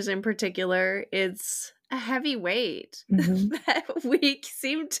practitioners in particular, it's a heavy weight Mm-hmm. that we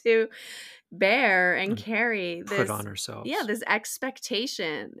seem to bear and carry, put on ourselves. Yeah, this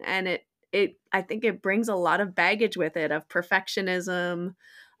expectation. And I think it brings a lot of baggage with it, of perfectionism,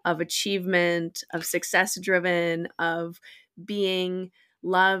 of achievement, of success driven, of being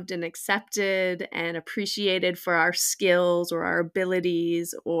loved and accepted and appreciated for our skills or our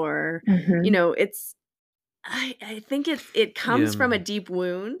abilities, or, Mm-hmm. I think it comes from a deep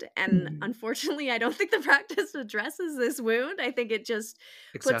wound, and Mm-hmm. unfortunately, I don't think the practice addresses this wound. I think it just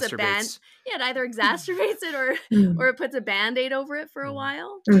puts a band. Yeah, it either exacerbates it or it puts a Band-Aid over it for a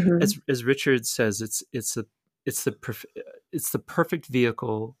while. Mm-hmm. As Richard says, it's the perfect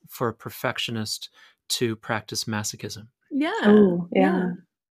vehicle for a perfectionist to practice masochism. Yeah. Oh, yeah.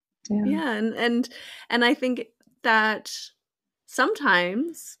 Yeah, and I think that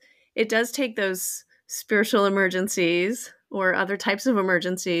sometimes it does take those spiritual emergencies or other types of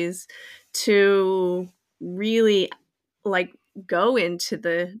emergencies to really like go into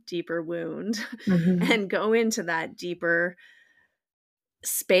the deeper wound Mm-hmm. and go into that deeper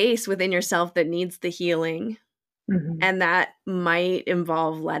space within yourself that needs the healing. Mm-hmm. And that might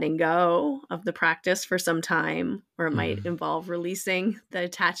involve letting go of the practice for some time, or it might involve releasing the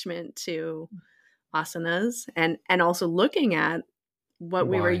attachment to asanas, and also looking at what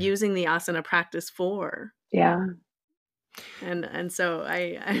we were using the asana practice for. Yeah. And so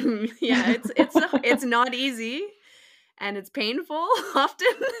I'm yeah, it's not easy, and it's painful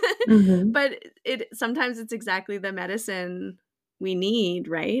often. Mm-hmm. But sometimes it's exactly the medicine we need,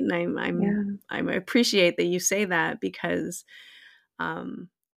 right? And I appreciate that you say that, because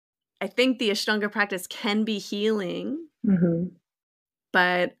I think the Ashtanga practice can be healing,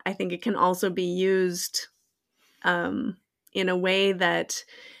 but I think it can also be used in a way that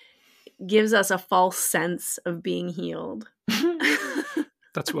gives us a false sense of being healed.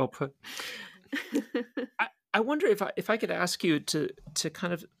 That's well put. I wonder if I could ask you to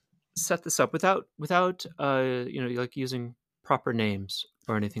kind of set this up without like using proper names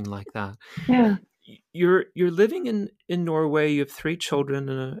or anything like that. Yeah. You're living in Norway. You have 3 children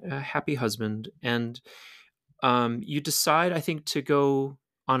and a happy husband, and you decide, I think, to go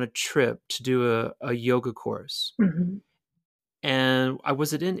on a trip to do a yoga course. Mm-hmm. And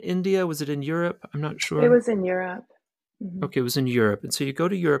was it in India? Was it in Europe? I'm not sure. It was in Europe. Mm-hmm. Okay, it was in Europe. And so you go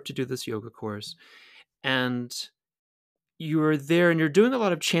to Europe to do this yoga course, and you're there and you're doing a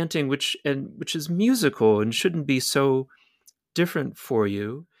lot of chanting, which is musical and shouldn't be so different for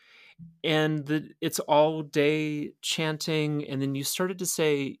you. And it's all day chanting. And then you started to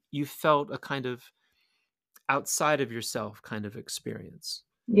say you felt a kind of outside of yourself kind of experience.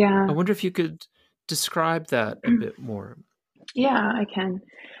 Yeah. I wonder if you could describe that a bit more. Yeah, I can.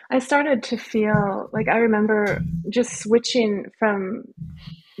 I started to feel like, I remember just switching from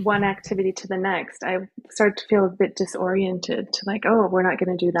one activity to the next. I started to feel a bit disoriented, to like, oh, we're not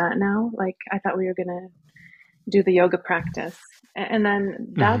going to do that now. Like, I thought we were going to do the yoga practice. And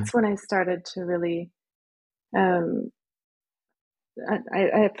then that's when I started to really, I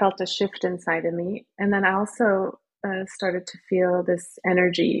felt a shift inside of me. And then I also started to feel this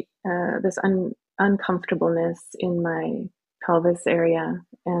energy, this uncomfortableness in my pelvis area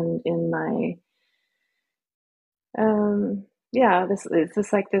and in my, it's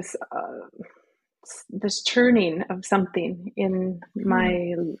just like this this churning of something in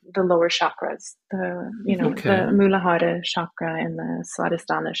the lower chakras, the Muladhara chakra and the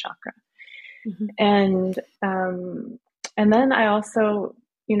Swadhisthana chakra. And then I also,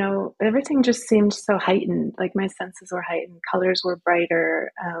 everything just seemed so heightened. Like my senses were heightened, colors were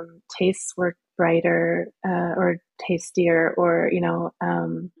brighter, tastes were brighter, or tastier, or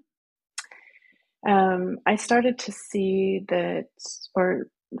I started to see that, or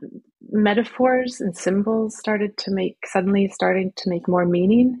metaphors and symbols starting to make more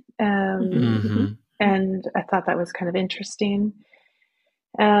meaning. And I thought that was kind of interesting.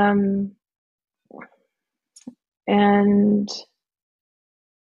 And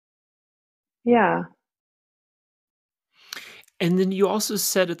yeah. And then you also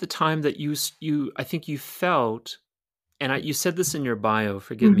said at the time that I think you felt, and you said this in your bio,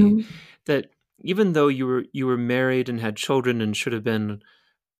 forgive me, that even though you were married and had children and should have been,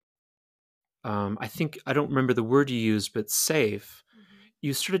 I don't remember the word you used, but safe,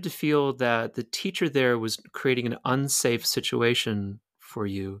 you started to feel that the teacher there was creating an unsafe situation for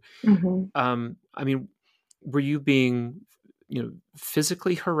you. I mean, were you being,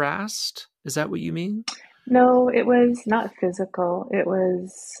 physically harassed? Is that what you mean? No, it was not physical. It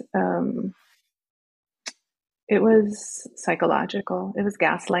was psychological. It was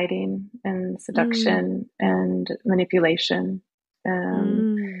gaslighting and seduction and manipulation.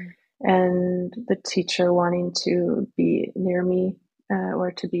 And the teacher wanting to be near me,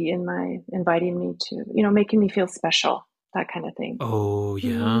 or to be inviting me to, making me feel special, that kind of thing. Oh,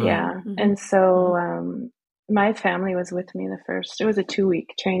 yeah. Yeah. And so my family was with me it was a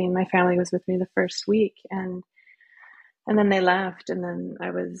 2-week training. My family was with me the first week, and then they left, and then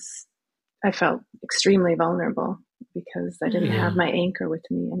I felt extremely vulnerable because I didn't have my anchor with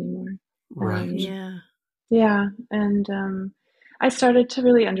me anymore. Right. Yeah. And I started to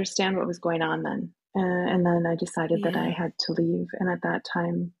really understand what was going on then. And then I decided that I had to leave. And at that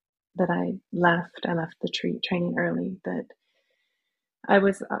time that I left the training early, that I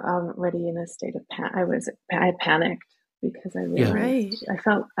was already in a state of I panicked because I realized I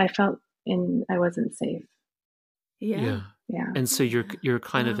felt I wasn't safe. Yeah. And so you're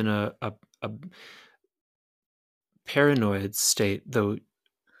kind of in a paranoid state, though.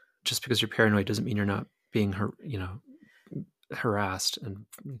 Just because you're paranoid doesn't mean you're not being harassed,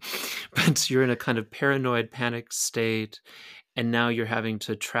 but you're in a kind of paranoid, panicked state, and now you're having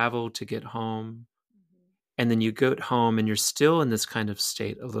to travel to get home, and then you get home and you're still in this kind of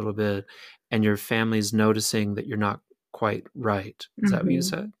state a little bit, and your family's noticing that you're not quite right. Is that what you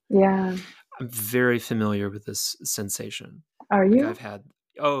said? Yeah. I'm very familiar with this sensation. Are you? I've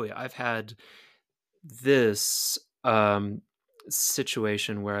had this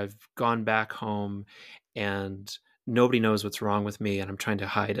situation where I've gone back home and nobody knows what's wrong with me and I'm trying to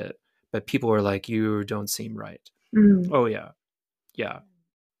hide it, but people are like, you don't seem right. Oh yeah,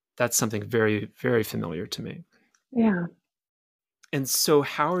 that's something very, very familiar to me. Yeah. And so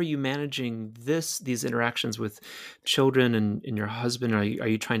how are you managing these interactions with children and your husband? Are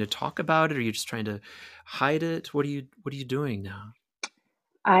you trying to talk about it, or are you just trying to hide it? What are you doing now?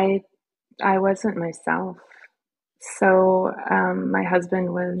 I wasn't myself. So my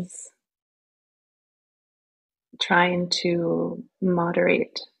husband was trying to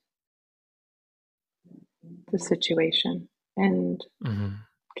moderate the situation and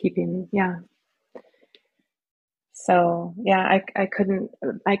keeping, So I couldn't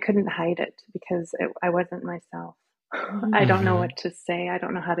hide it because I wasn't myself. I don't know what to say. I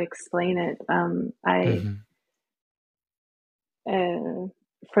don't know how to explain it.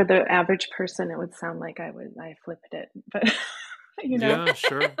 For the average person, it would sound like I flipped it, but Yeah,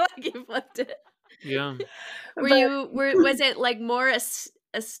 sure. Like you flipped it. Yeah. Was it like more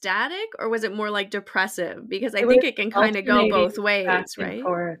ecstatic, or was it more like depressive? Because I think it can kind of go both ways, right?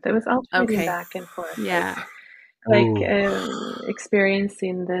 It was alternating back and forth. Yeah. Like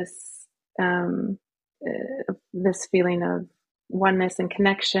experiencing this this feeling of oneness and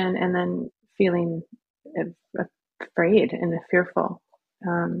connection, and then feeling afraid and fearful.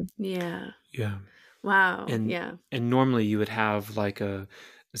 Wow. And normally you would have like a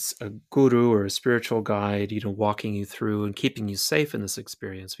guru or a spiritual guide, walking you through and keeping you safe in this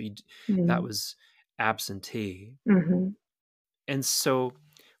experience. But that was absentee. And so,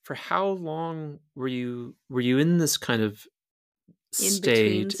 for how long were you in this kind of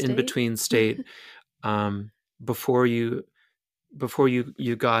in between state, before you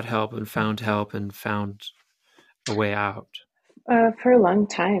got help and found a way out? For a long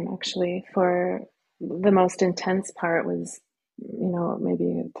time, actually. For the most intense part was,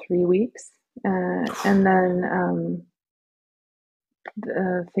 maybe 3 weeks, and then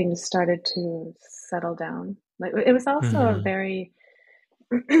things started to settle down. Like, it was also a very,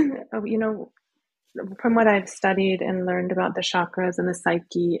 you know, from what I've studied and learned about the chakras and the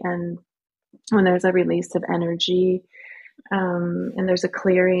psyche, and when there's a release of energy, and there's a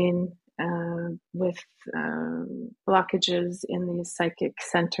clearing with blockages in these psychic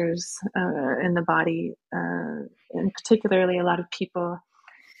centers in the body, and particularly a lot of people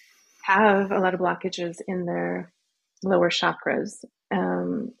have a lot of blockages in their lower chakras,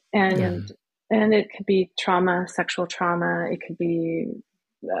 and it could be trauma, sexual trauma. It could be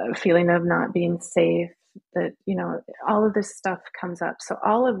a feeling of not being safe. That, you know, all of this stuff comes up. So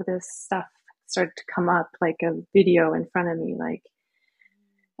all of this stuff started to come up like a video in front of me, like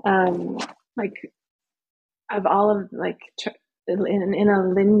of all of, like, in a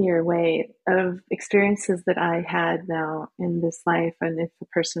linear way of experiences that I had now in this life. And if a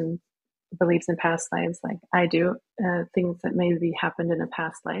person believes in past lives, like I do, things that maybe happened in a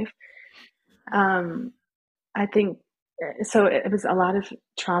past life, I think, so it was a lot of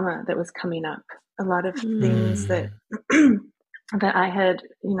trauma that was coming up, a lot of things that that I had,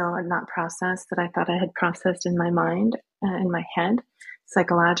 you know, not processed, that I thought I had processed in my mind, in my head,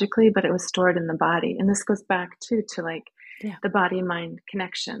 psychologically, but it was stored in the body. And this goes back too to like the body-mind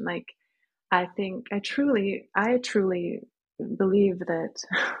connection. Like, I think I truly believe that,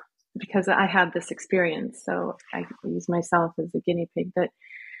 because I had this experience, so I use myself as a guinea pig, that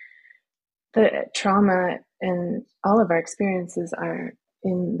the trauma and all of our experiences are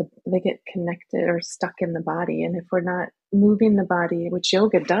they get connected or stuck in the body. And if we're not moving the body, which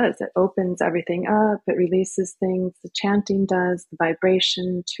yoga does, it opens everything up, it releases things. The chanting does, the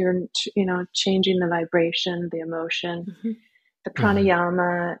vibration, changing the vibration, the emotion, the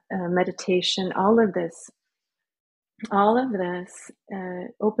pranayama, meditation, all of this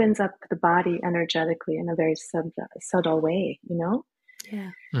opens up the body energetically in a very subtle way, you know?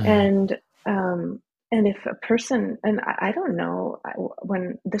 Yeah. And if a person, and I don't know,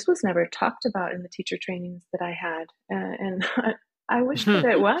 when this was never talked about in the teacher trainings that I had, and I wish that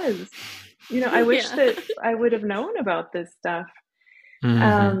it was, you know, I wish that I would have known about this stuff.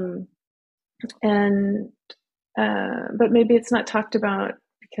 But maybe it's not talked about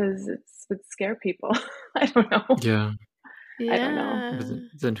because it would scare people. I don't know. Yeah. I don't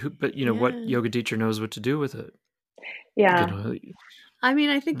know. But you know, what yoga teacher knows what to do with it? Yeah. You know, I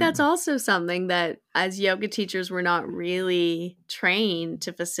mean, I think that's also something that as yoga teachers, we're not really trained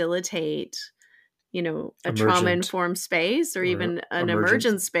to facilitate, you know, a trauma-informed space or even an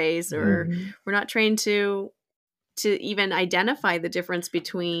emergent space, or we're not trained to even identify the difference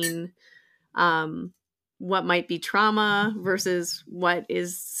between what might be trauma versus what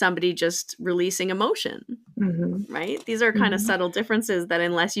is somebody just releasing emotion, right? These are kind of subtle differences that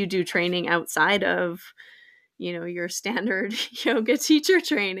unless you do training outside of, you know, your standard yoga teacher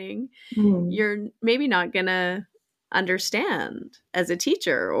training, you're maybe not going to understand as a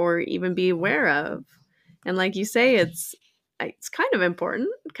teacher or even be aware of. And like you say, it's kind of important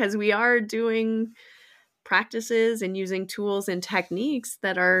because we are doing practices and using tools and techniques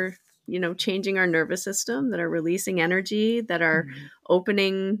that are, you know, changing our nervous system, that are releasing energy, that are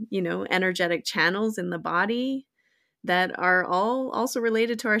opening, you know, energetic channels in the body, that are all also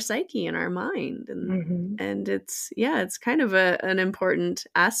related to our psyche and our mind. And it's kind of an important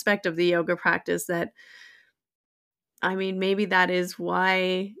aspect of the yoga practice that, I mean, maybe that is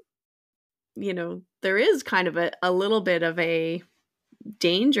why, you know, there is kind of a little bit of a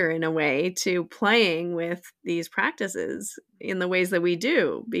danger in a way to playing with these practices in the ways that we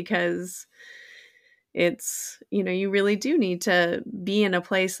do, because it's, you know, you really do need to be in a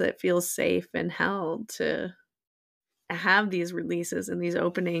place that feels safe and held to have these releases and these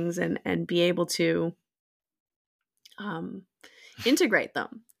openings and be able to integrate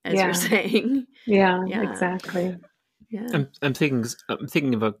them, as you're saying. Yeah, exactly. Yeah. I'm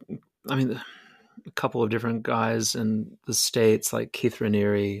thinking of a couple of different guys in the States, like Keith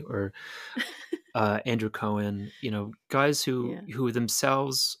Raniere or Andrew Cohen, you know, guys who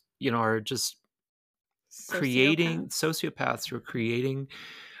themselves, you know, are just creating sociopaths who are creating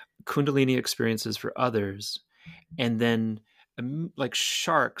Kundalini experiences for others, and then like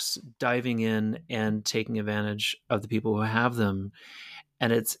sharks diving in and taking advantage of the people who have them.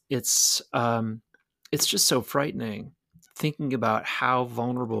 And it's just so frightening thinking about how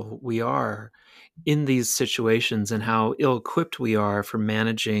vulnerable we are in these situations and how ill-equipped we are for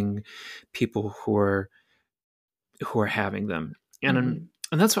managing people who are having them. And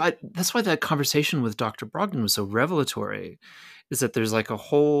that's why that conversation with Dr. Brogdon was so revelatory, is that there's like a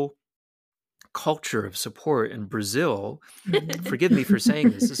whole culture of support in Brazil. Forgive me for saying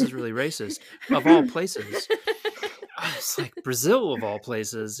this is really racist, of all places, it's like Brazil of all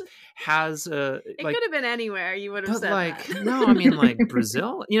places has a It like, could have been anywhere. You would have but said like, that. no, I mean like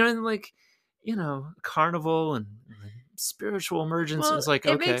Brazil, and like, carnival and spiritual emergence. Well, It's like,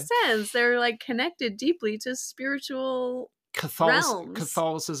 it okay, makes sense. They're like connected deeply to spiritual realms.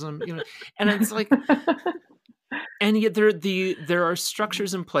 Catholicism, and it's like, and yet there are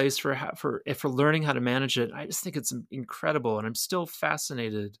structures in place for learning how to manage it. I just think it's incredible, and I'm still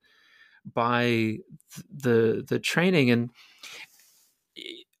fascinated by the training, and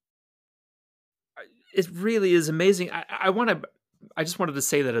it really is amazing. I just wanted to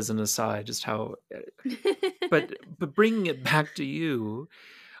say that as an aside, just how, but bringing it back to you,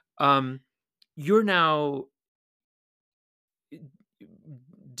 you're now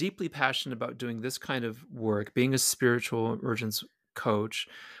deeply passionate about doing this kind of work, being a spiritual emergence coach,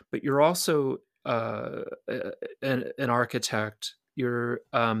 but you're also an architect. You've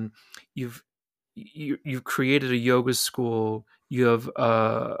created a yoga school. You have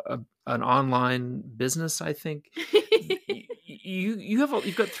an online business, I think.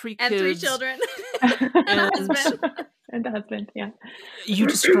 You've got 3 kids and 3 children and a husband. Yeah. You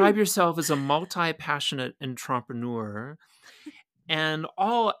describe yourself as a multi-passionate entrepreneur. And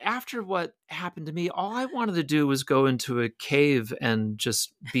after what happened to me, all I wanted to do was go into a cave and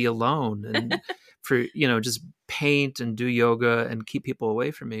just be alone and just paint and do yoga and keep people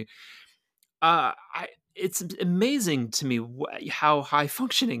away from me. It's amazing to me how high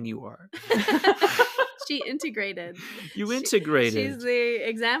functioning you are. She integrated. You integrated. She's the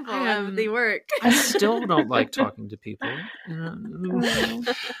example of the work. I still don't like talking to people.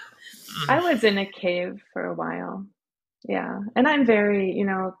 I was in a cave for a while. Yeah. And I'm very,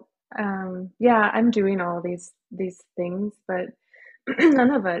 I'm doing all these things, but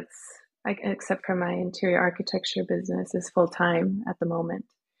none of it's, except for my interior architecture business, is full time at the moment.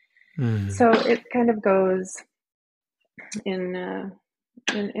 So it kind of goes in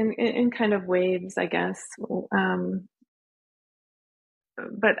kind of waves, I guess.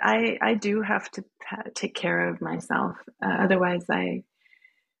 But I do have to take care of myself. Otherwise, I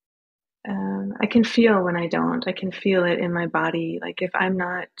can feel when I don't. I can feel it in my body. Like if I'm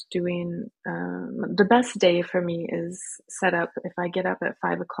not doing, the best day for me is set up if I get up at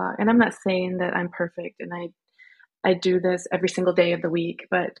 5:00. And I'm not saying that I'm perfect and I do this every single day of the week,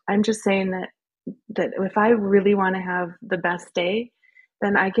 but I'm just saying that if I really want to have the best day,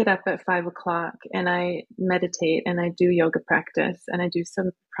 then I get up at 5:00 and I meditate and I do yoga practice and I do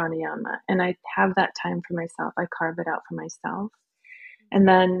some pranayama and I have that time for myself. I carve it out for myself. And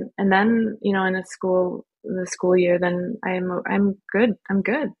then, in the school year, then I'm good. I'm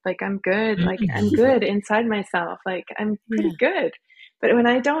good. Like I'm good. Like I'm good inside myself. Like I'm pretty good. But when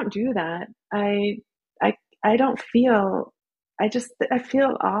I don't do that, I don't feel, I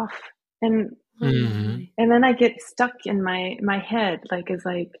feel off. And then I get stuck in my head,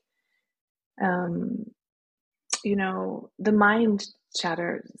 the mind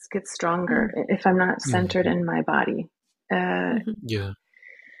chatter gets stronger if I'm not centered in my body. Yeah.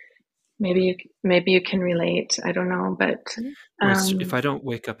 Maybe you can relate. I don't know, but if I don't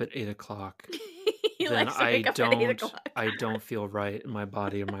wake up at 8:00, then I don't feel right in my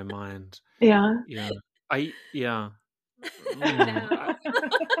body or my mind. Yeah.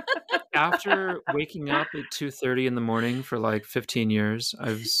 After waking up at 2:30 in the morning for like 15 years,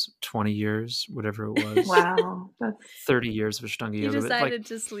 I was 20 years, whatever it was. Wow. That's 30 years of Ashtanga yoga. You decided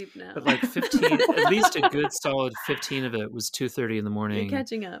to sleep now. But like 15, at least a good solid 15 of it was 2:30 in the morning. You're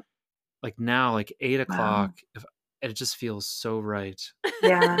catching up. Like now, like 8:00, it just feels so right.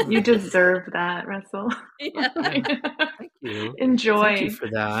 Yeah, you deserve that, Russell. Yeah. Thank you. Enjoy. Thank you for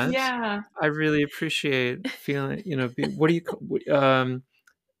that. Yeah. I really appreciate feeling, what do you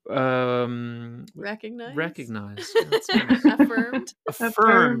recognize? Recognize. Affirmed.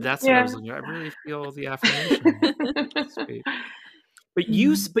 Affirmed. That's what I was looking at. I really feel the affirmation. Sweet. But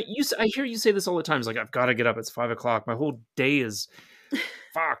I hear you say this all the time. It's like, I've got to get up. It's 5:00. My whole day is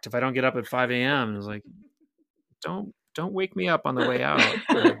fucked if I don't get up at 5 a.m. And it's like, don't wake me up on the way out.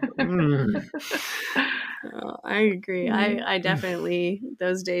 I agree. I definitely,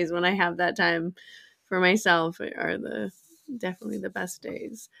 those days when I have that time for myself are definitely the best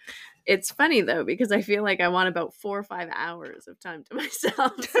days. It's funny though, because I feel like I want about 4 or 5 hours of time to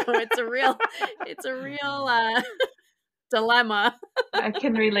myself. So it's a real dilemma. I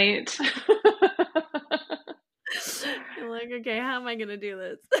can relate. I'm like, okay, how am I going to do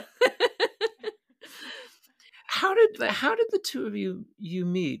this? How did the two of you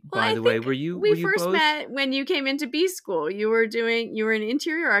meet? Well, by the way, we first both met when you came into B school. You were an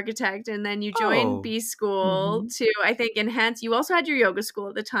interior architect, and then you joined B school to, I think, enhance. You also had your yoga school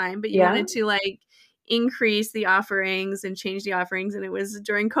at the time, but you wanted to increase the offerings and change the offerings. And it was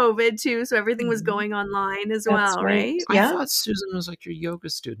during COVID too. So everything was going online as That's well, right. right? I thought Susan was like your yoga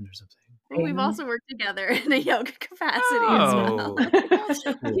student or something. We've also worked together in a yoga capacity as well. That's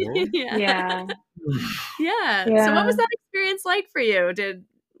cool. Yeah. Yeah. So what was that experience like for you?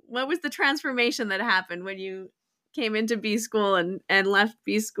 What was the transformation that happened when you came into B school and left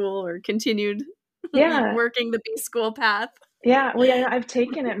B school or continued working the B school path? Yeah, well, I've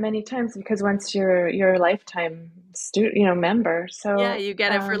taken it many times because once you're a lifetime member, so yeah, you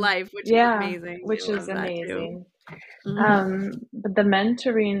get it for life, which is amazing. Which is amazing. But the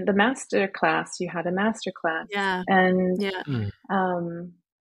mentoring, the master class, you had a master class, and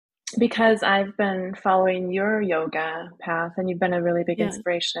because I've been following your yoga path, and you've been a really big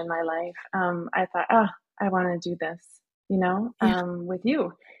inspiration in my life. I thought, I want to do this, with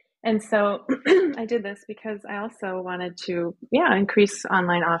you. And so I did this because I also wanted to, increase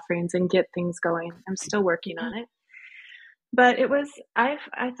online offerings and get things going. I'm still working on it. But it was, I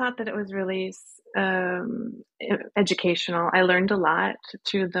thought that it was really educational. I learned a lot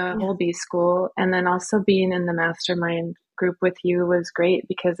through the whole B school. And then also being in the mastermind group with you was great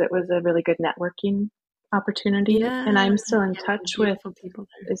because it was a really good networking opportunity. Yeah. And I'm still in touch with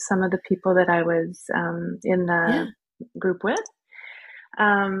some of the people that I was in the group with.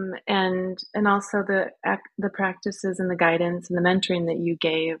 And also the practices and the guidance and the mentoring that you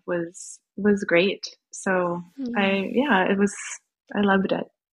gave was great. So I loved it.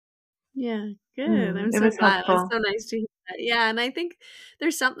 Yeah, good. I'm so glad. Helpful. It's so nice to hear that. Yeah, and I think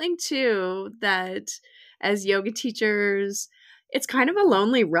there's something too that as yoga teachers, it's kind of a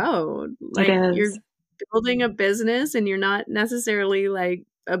lonely road. Like you're building a business and you're not necessarily like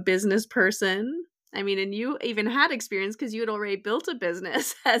a business person. I mean, and you even had experience because you had already built a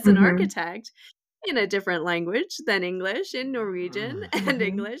business as an architect in a different language than English, in Norwegian and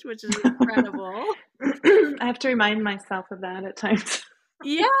English, which is incredible. I have to remind myself of that at times.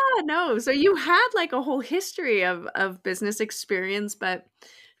 So you had like a whole history of business experience, but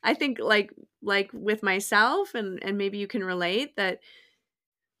I think like with myself and maybe you can relate that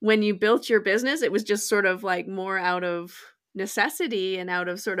when you built your business, it was just sort of like more out of necessity and out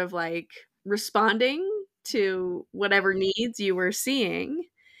of sort of like responding to whatever needs you were seeing.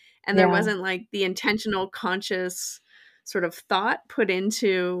 And there wasn't like the intentional, conscious sort of thought put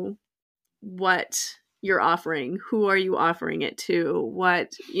into what you're offering, who are you offering it to,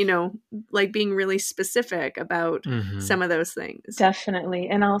 what, like being really specific about some of those things. Definitely.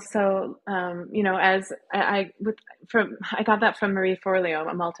 And also, as I got that from Marie Forleo,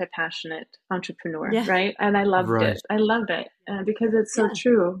 a multi-passionate entrepreneur, right? And I loved it. I loved it because it's so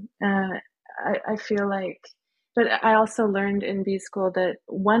true. I feel like, but I also learned in B school that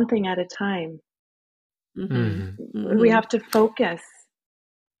one thing at a time, we have to focus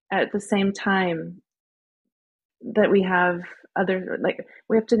at the same time that we have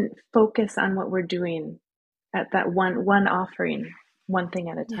we have to focus on what we're doing at that one offering, one thing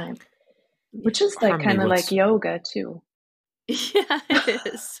at a time, which is like kind of like yoga too. Yeah, it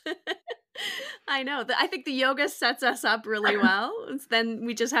is. I know. I think the yoga sets us up really well. Then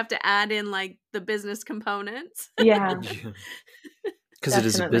we just have to add in like the business components. Yeah. Because it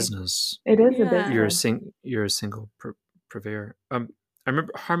is a business. It is a business. You're a single purveyor. I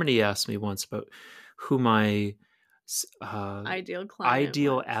remember Harmony asked me once about who my ideal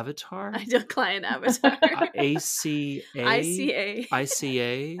avatar, ideal client avatar, ICA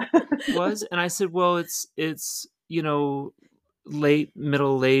was, and I said, well, it's late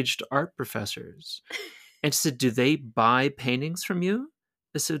middle-aged art professors. And she said, do they buy paintings from you?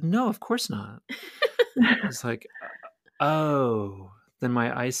 I said, no, of course not. It's like, oh, then my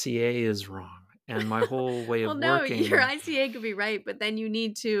ICA is wrong. And my whole way of working. Your ICA could be right, but then you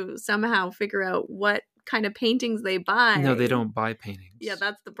need to somehow figure out what kind of paintings they buy. No, they don't buy paintings. Yeah,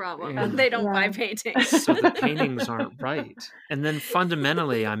 that's the problem. They don't buy paintings. So the paintings aren't right. And then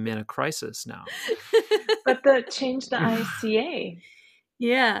fundamentally, I'm in a crisis now. But change the ICA.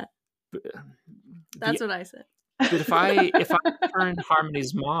 Yeah. That's what I said. But if I turn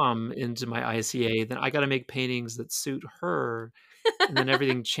Harmony's mom into my ICA, then I got to make paintings that suit her. And then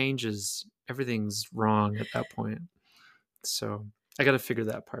everything changes. Everything's wrong at that point. So I got to figure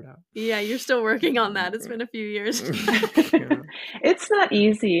that part out. Yeah, you're still working on that. It's been a few years. It's not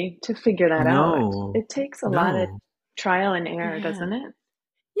easy to figure that out. It takes a lot of trial and error, doesn't it?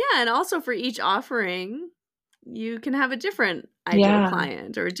 Yeah, and also for each offering, you can have a different ideal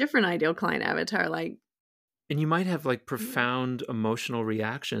client or a different ideal client avatar. And you might have like profound emotional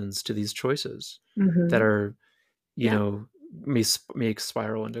reactions to these choices that are, me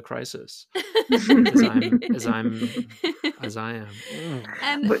spiral into crisis as I am.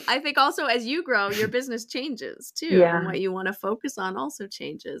 And I think also as you grow, your business changes too, Yeah. and what you want to focus on also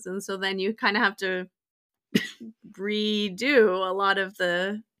changes, and so then you kind of have to redo a lot of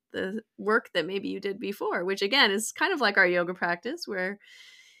the work that maybe you did before, which again is kind of like our yoga practice, where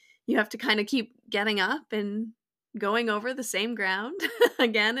you have to kind of keep getting up and going over the same ground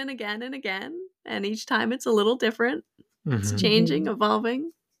again and again and again, and each time it's a little different. It's changing,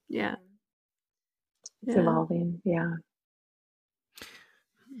 evolving. Yeah. It's evolving. Yeah.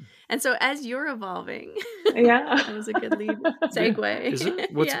 And so as you're evolving, yeah, that was a good lead segue. Is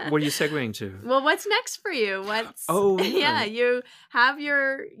it? What are you segueing to? Well, what's next for you? You have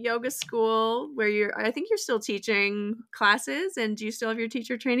your yoga school where I think you're still teaching classes, and do you still have your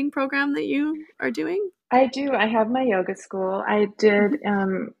teacher training program that you are doing? I do. I have my yoga school. I did,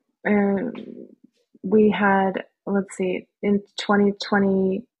 we had, let's see, in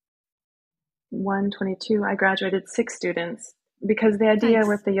 2021, 22, I graduated 6 students, because the idea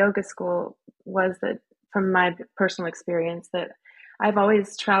with the yoga school was that, from my personal experience, that I've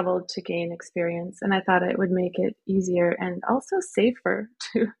always traveled to gain experience, and I thought it would make it easier and also safer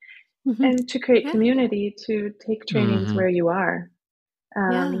to and to create community, to take trainings where you are,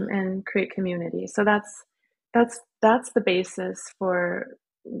 and create community. So that's the basis for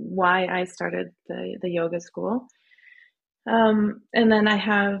why I started the yoga school. And then I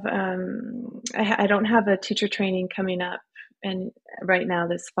have I don't have a teacher training coming up and right now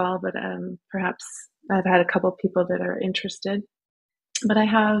this fall, but perhaps I've had a couple people that are interested. But I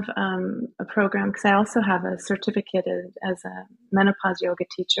have a program, because I also have a certificate as a menopause yoga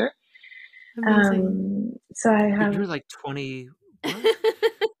teacher. So I have. But you're like 20.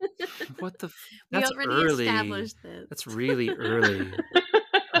 What the? That's we already early. Established this. That's really early.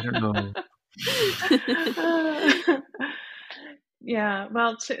 I don't know. Yeah,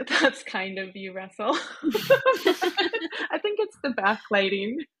 well, that's kind of you, Russell. I think it's the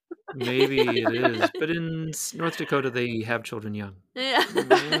backlighting. Maybe it is, but in North Dakota they have children young. Yeah,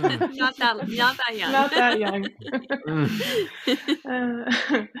 not that young. Not that young.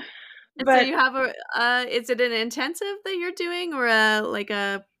 So you have is it an intensive that you're doing, or a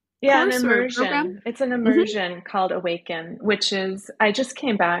an immersion? It's an immersion called Awaken, which is, I just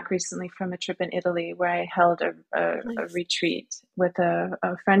came back recently from a trip in Italy where I held a retreat with a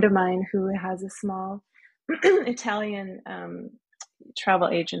friend of mine who has a small Italian travel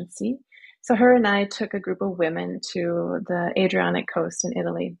agency. So her and I took a group of women to the Adriatic coast in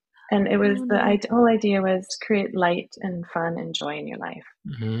Italy. And it was whole idea was to create light and fun and joy in your life.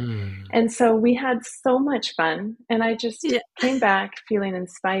 And so we had so much fun, and I just came back feeling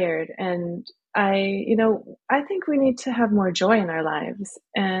inspired. And I think we need to have more joy in our lives,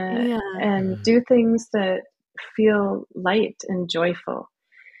 and do things that feel light and joyful.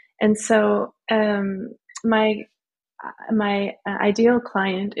 And so my ideal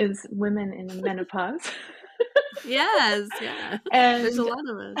client is women in menopause. Yes, and there's a lot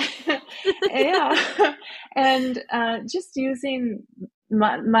of us. And just using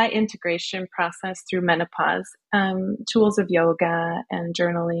my integration process through menopause, tools of yoga and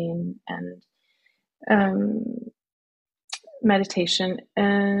journaling and meditation,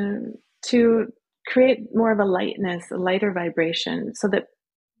 to create more of a lightness, a lighter vibration, so that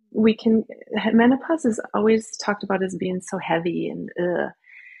we can. Menopause is always talked about as being so heavy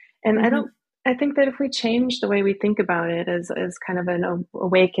and I think that if we change the way we think about it as kind of an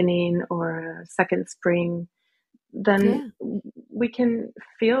awakening or a second spring, then we can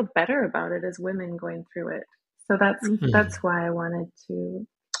feel better about it as women going through it. So that's why I wanted to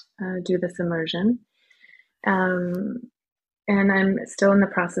do this immersion. And I'm still in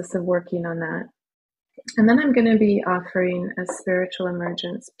the process of working on that. And then I'm going to be offering a spiritual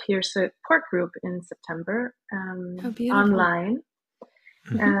emergence peer support group in September, online.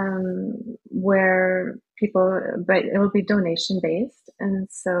 Where but it will be donation based, and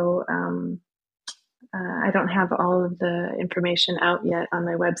so I don't have all of the information out yet on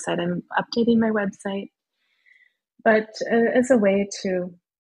my website. I'm updating my website, but as a way to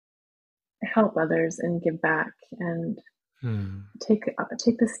help others and give back and take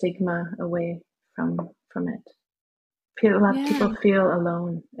the stigma away from it. A lot of people feel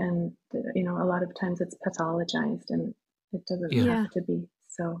alone, and a lot of times it's pathologized, and it doesn't have to be.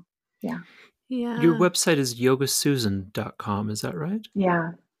 So, Your website is yogasusan.com, is that right?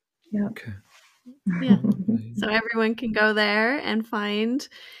 Yeah. Okay. Yeah. So everyone can go there and find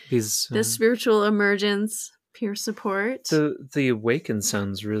the spiritual emergence peer support. The Awaken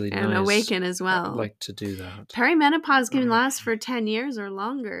sounds really nice. And Awaken as well. I'd like to do that. Perimenopause can last for 10 years or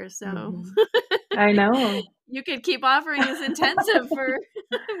longer, so. I know. you could keep offering this intensive for,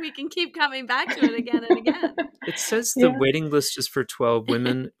 we can keep coming back to it again and again. It says the waiting list is for 12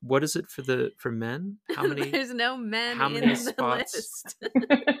 women. What is it for men? How many? There's no men how in many the spots? list.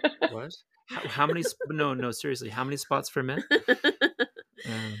 What? How many? No, seriously. How many spots for men?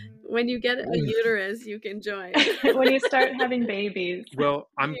 When you get a uterus, you can join. When you start having babies. Well,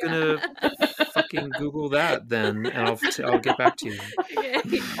 I'm gonna fucking Google that then, and I'll get back to you.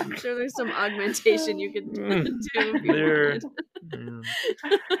 Okay. I'm sure there's some augmentation you could do if you wanted.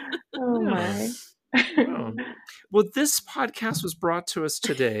 Oh my. Well, this podcast was brought to us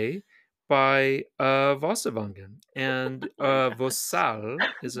today by Vossevangen, and Vossal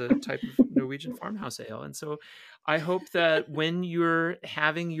is a type of Norwegian farmhouse ale. And so I hope that when you're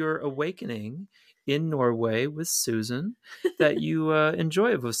having your awakening in Norway with Susan, that you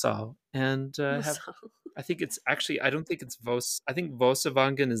enjoy Vossal and have. I think it's actually, I don't think it's I think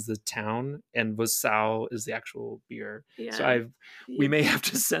Vossevangen is the town and Vossal is the actual beer. Yeah. So we may have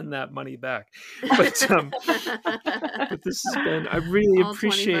to send that money back. But this has been, I really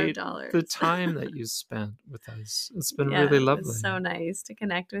appreciate the time that you spent with us. It's been really lovely. It's so nice to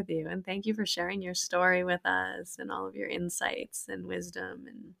connect with you. And thank you for sharing your story with us and all of your insights and wisdom.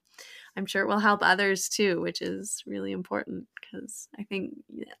 And I'm sure it will help others too, which is really important because I think,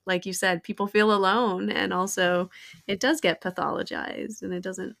 like you said, people feel alone, and also it does get pathologized, and it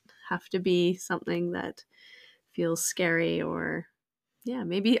doesn't have to be something that feels scary, or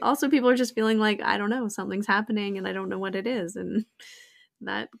maybe also people are just feeling like, I don't know, something's happening and I don't know what it is. And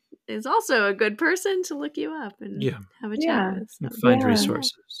that is also a good person to look you up and have a chat with. So. Find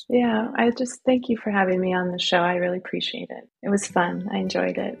resources. Yeah, I just thank you for having me on the show. I really appreciate it. It was fun. I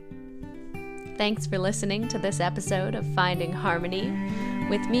enjoyed it. Thanks for listening to this episode of Finding Harmony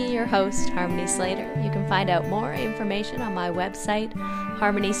with me, your host, Harmony Slater. You can find out more information on my website,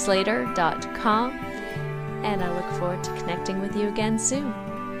 harmonyslater.com, and I look forward to connecting with you again soon.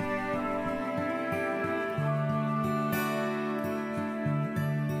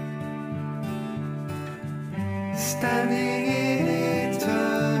 Standing in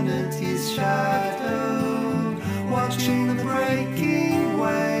eternity's shadow, watching the breaking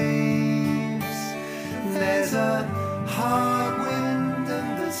waves, there's a heart